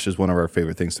Monster Mash is one of our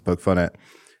favorite things to poke fun at.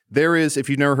 There is, if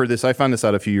you've never heard this, I found this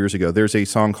out a few years ago, there's a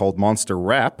song called Monster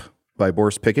Rap by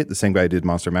Boris Pickett, the same guy who did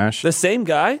Monster Mash. The same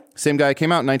guy? Same guy,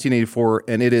 came out in 1984,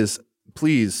 and it is,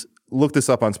 please look this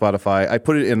up on Spotify. I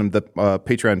put it in the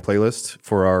Patreon playlist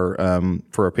for our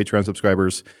Patreon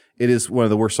subscribers. It is one of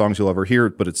the worst songs you'll ever hear,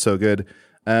 but it's so good.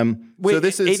 Wait, so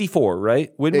this is 84,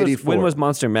 right? When 84. was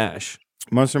Monster Mash?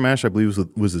 Monster Mash, I believe,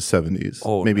 was the 70s.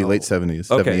 Oh, maybe no. late 70s,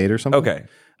 Okay. 78 or something. Okay.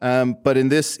 But in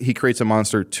this, he creates a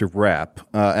monster to rap.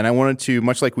 And I wanted to,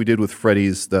 much like we did with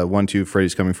Freddy's, the 1-2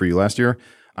 Freddy's Coming For You last year,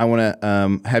 I want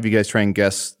to have you guys try and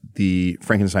guess the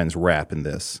Frankenstein's rap in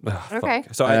this. Okay.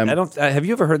 So I don't. Have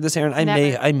you ever heard this, Aaron? I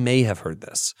Never. may have heard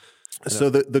this. So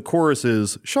the chorus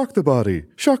is shock the body,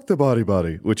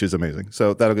 body, which is amazing.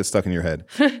 So that'll get stuck in your head.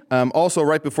 Also,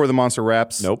 right before the monster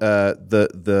raps,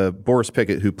 the Boris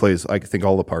Pickett, who plays, I think,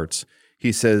 all the parts,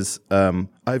 he says,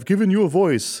 I've given you a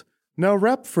voice. Now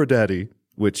rap for daddy,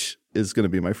 which is going to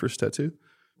be my first tattoo.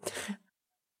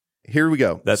 Here we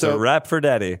go. That's a rap for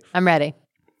daddy. I'm ready.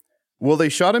 Well, they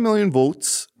shot 1,000,000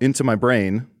 volts into my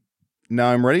brain. Now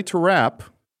I'm ready to rap.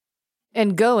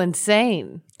 And go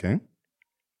insane. Okay.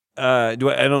 I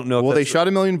don't know. Well, they shot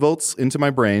 1,000,000 volts into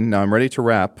my brain. Now I'm ready to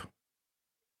rap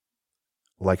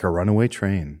like a runaway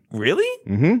train. Really?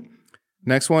 Mm-hmm.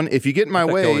 Next one. If you get in my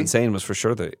way, Go insane was for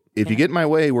sure. If you get in my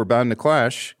way, we're bound to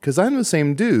clash. Because I'm the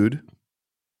same dude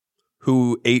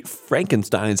who ate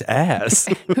Frankenstein's ass.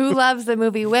 Who loves the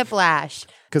movie Whiplash?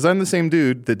 Because I'm the same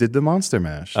dude that did the Monster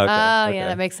Mash. Okay, yeah,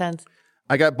 that makes sense.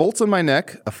 I got bolts on my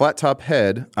neck, a flat top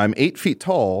head. I'm 8 feet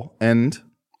tall, and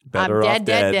Better I'm off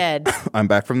dead. I'm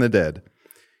back from the dead.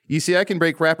 You see, I can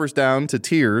break rappers down to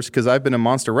tears because I've been a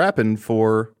monster rapping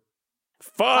for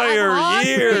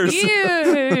 500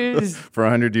 years. For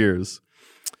 100 years.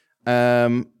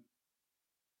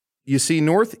 You see,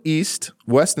 north, east,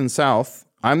 west, and south.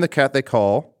 I'm the cat they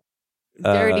call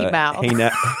Dirty Mouth.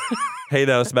 Hey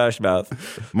now, Smash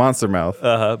Mouth. Monster Mouth.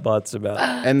 Monster Mouth.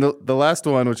 And the last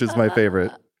one, which is my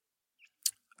favorite.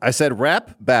 I said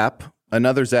rap, bap,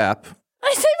 another zap.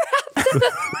 I said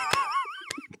rap.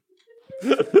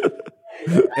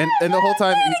 and the whole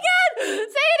time. Say it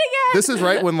again. This is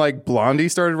right when like Blondie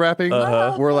started rapping.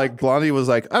 Where like Blondie was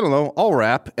like, I don't know, I'll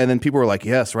rap. And then people were like,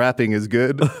 yes, rapping is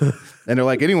good. And they're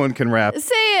like, anyone can rap.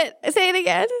 Say it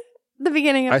again. The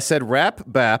beginning of I said rap,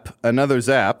 bap, another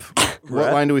zap.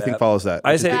 What line do we think follows that?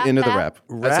 I say the end of the rap.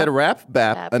 I said rap,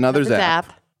 bap, another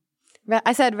zap.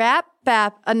 I said rap,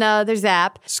 bap, another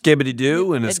zap. Skibbity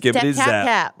doo and a skibbity Tap, zap.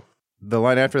 tap. The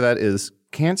line after that is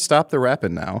can't stop the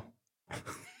rapping now.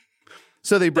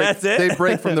 So they break. That's it? They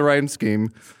break from the rhyme scheme.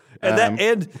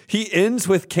 And he ends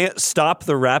with can't stop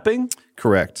the rapping.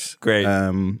 Correct. Great.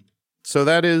 So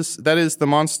that is the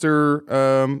monster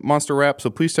rap. So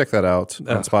please check that out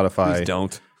on Spotify. Please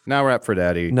don't. Now rap for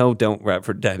daddy. No, don't rap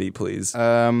for daddy, please.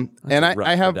 And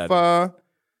I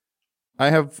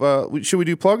have. Should we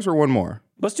do plugs or one more?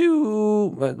 Let's do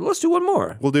one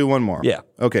more. We'll do one more. Yeah.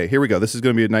 Okay. Here we go. This is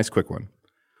going to be a nice quick one.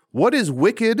 What is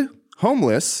wicked,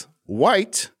 homeless,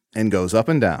 white, and goes up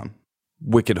and down?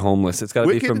 Wicked homeless. It's got to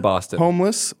be from Boston.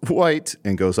 Homeless, white,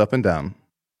 and goes up and down.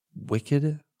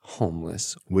 Wicked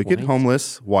homeless. Wicked, white.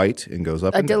 Homeless, white, and goes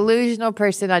up A and down. delusional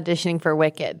person auditioning for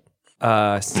Wicked.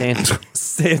 Santa.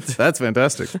 That's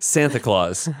fantastic. Santa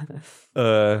Claus.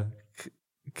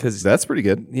 Because That's pretty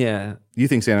good. yeah, You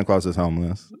think Santa Claus is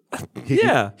homeless? He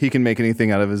can make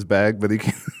anything out of his bag, but he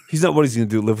can't. he's not. What he's going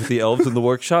to do? Live with the elves in the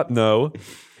workshop? No,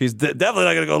 he's definitely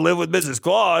not going to go live with Mrs.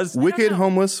 Claus. Wicked,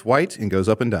 homeless, white, and goes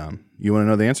up and down. You want to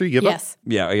know the answer? You give up? Yes.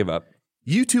 Yeah, I give up.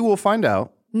 You two will find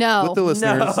out No. with the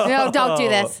listeners. No, don't do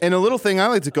this. And a little thing I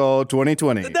like to call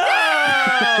 2020.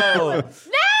 No.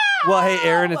 Well, hey,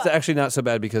 Aaron, it's actually not so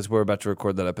bad because we're about to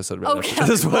record that episode right Okay, after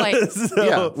this one. point. So-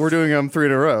 Yeah, we're doing them 3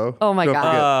 in a row. Oh my Don't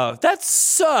God. forget. That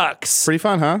sucks. Pretty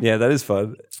fun, huh? Yeah, that is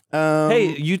fun.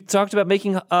 Hey, you talked about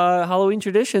making Halloween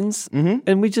traditions,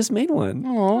 and we just made one.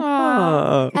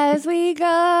 As we go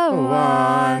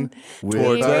on, with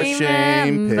we a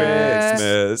shame remember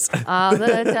Christmas. all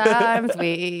the times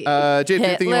we James,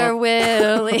 Hitler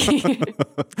Willie.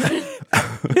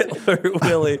 Hitler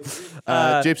Willie.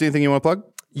 James, anything you want to plug?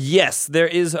 Yes, there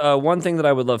is one thing that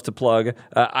I would love to plug.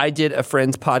 I did a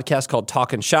friend's podcast called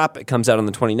Talk and Shop. It comes out on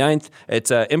the 29th.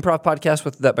 It's an improv podcast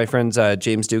that my friends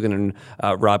James Dugan and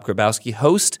Rob Grabowski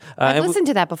host. I've listened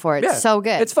to that before. It's so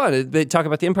good. It's fun. They talk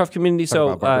about the improv community.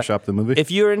 About Barbershop, the movie. If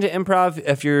you're into improv,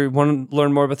 if you want to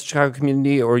learn more about the Chicago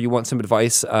community or you want some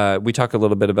advice, we talk a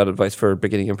little bit about advice for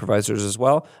beginning improvisers as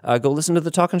well. Go listen to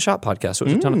the Talk and Shop podcast. It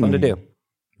was a ton of fun to do.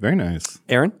 Very nice.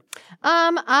 Aaron?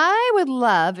 I would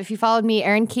love if you followed me,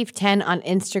 Aaron Keefe 10 on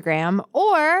Instagram,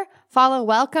 or follow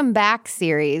Welcome Back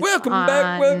series. Welcome on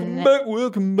back.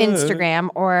 Instagram,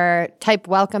 or type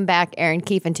Welcome Back Aaron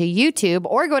Keefe into YouTube,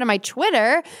 or go to my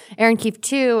Twitter, Aaron Keefe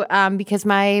 2, because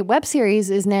my web series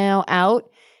is now out.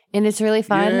 And it's really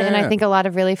fun. Yeah. And I think a lot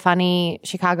of really funny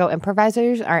Chicago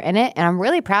improvisers are in it. And I'm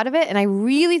really proud of it. And I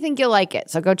really think you'll like it.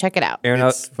 So go check it out. Aaron,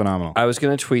 It's phenomenal. I was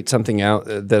going to tweet something out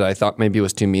that I thought maybe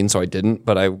was too mean, so I didn't.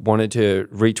 But I wanted to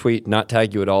retweet, not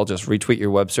tag you at all, just retweet your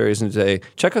web series and say,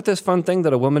 check out this fun thing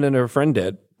that a woman and her friend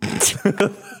did. Oh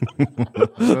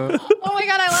my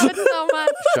God, I love it so much.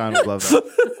 Sean would love that.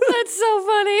 That's so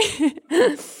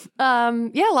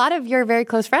funny. Yeah, a lot of your very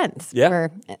close friends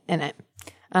were in it.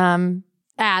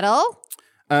 Adel.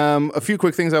 A few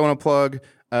quick things I want to plug.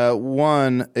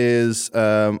 One is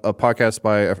a podcast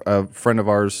by a friend of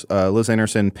ours, Liz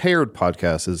Anderson. Paired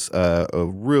podcast is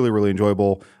really, really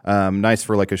enjoyable. Nice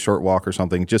for like a short walk or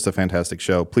something. Just a fantastic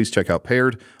show. Please check out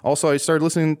Paired. Also, I started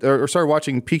started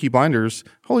watching Peaky Blinders.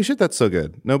 Holy shit, that's so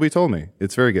good. Nobody told me.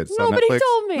 It's very good. It's on Nobody Netflix.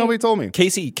 told me. Nobody told me.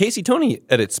 Casey Tony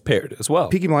edits Paired as well.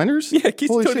 Peaky Blinders? Yeah, Casey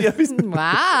Holy Tony. shit.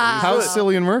 Wow. How's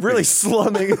Cillian Murphy? Really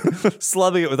slumming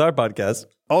it with our podcast.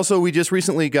 Also, we just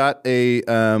recently got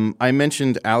I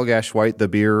mentioned Allagash White, the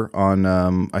beer, on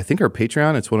I think our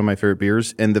Patreon. It's one of my favorite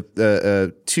beers. And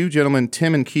the two gentlemen,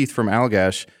 Tim and Keith from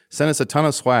Allagash, sent us a ton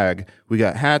of swag. We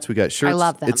got hats, we got shirts. I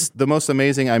love them. It's the most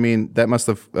amazing. I mean, that must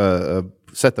have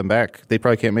set them back. They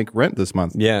probably can't make rent this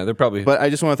month. Yeah, they're probably. But I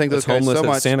just want to thank those guys homeless so as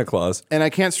much. Santa Claus. And I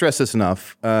can't stress this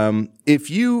enough. If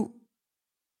you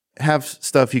have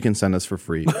stuff you can send us for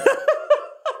free,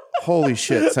 holy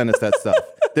shit, send us that stuff.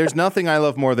 There's nothing I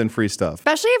love more than free stuff.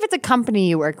 Especially if it's a company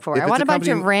you work for. If I it's want a a bunch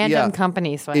of company- random yeah.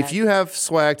 company swag. If you have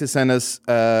swag to send us,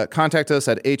 contact us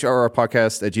at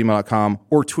hrrpodcast@gmail.com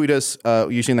or tweet us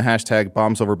using the hashtag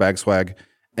bombsoverbagswag.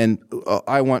 And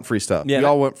I want free stuff.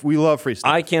 Yeah. We love free stuff.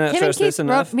 I cannot Tim and stress Keith this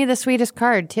enough. wrote me the sweetest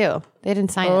card, too. They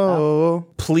didn't sign it, though.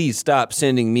 Please stop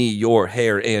sending me your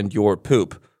hair and your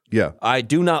poop. Yeah. I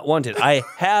do not want it. I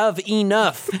have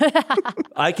enough.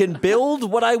 I can build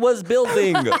what I was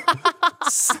building.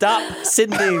 Stop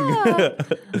sending.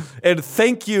 And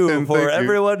thank you for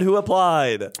everyone who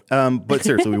applied. But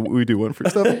seriously, we do want free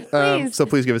stuff. So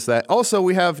please give us that. Also,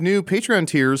 we have new Patreon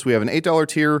tiers. We have an $8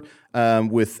 tier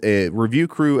with a review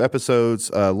crew episodes,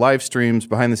 live streams,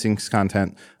 behind the scenes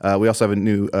content. We also have a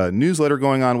new newsletter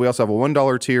going on. We also have a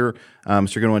 $1 tier. So you're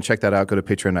going to want to check that out. Go to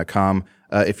patreon.com.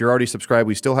 If you're already subscribed,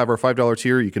 we still have our $5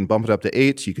 tier. You can bump it up to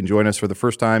 $8. You can join us for the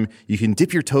first time. You can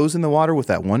dip your toes in the water with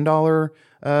that $1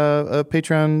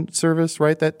 Patreon service,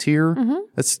 right? That tier. Mm-hmm.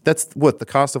 That's what the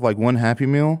cost of like one Happy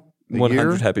Meal.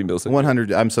 100 Happy Meals.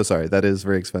 100. I'm so sorry. That is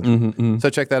very expensive. Mm-hmm. So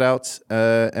check that out.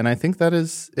 And I think that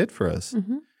is it for us.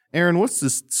 Mm-hmm. Aaron, what's the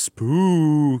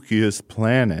spookiest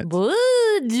planet?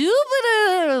 Ooh,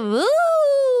 Jupiter. Ooh.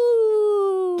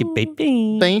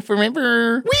 Thanks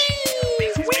forever.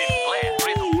 This has been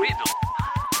Bleh, Riddle,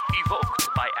 evoked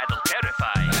by Adult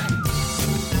Terrify.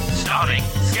 Starring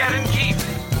Scaren Keith.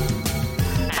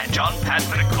 And John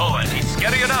Patrick Cohen, he's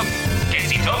scary enough.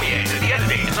 Casey Tomie, to the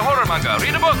editing, it's a horror manga,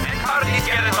 read a book, and Hardy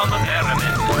Scared on the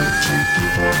Pyramid.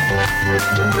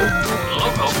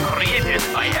 Logo created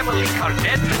by Emily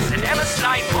Cardenas and Emma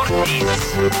Stein Ortiz.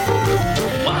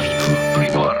 1, 2, 3,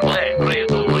 4, Bleh,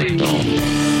 Riddle.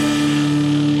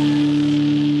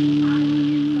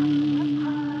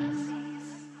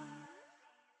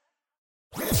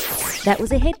 That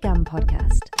was a HeadGum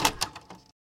podcast.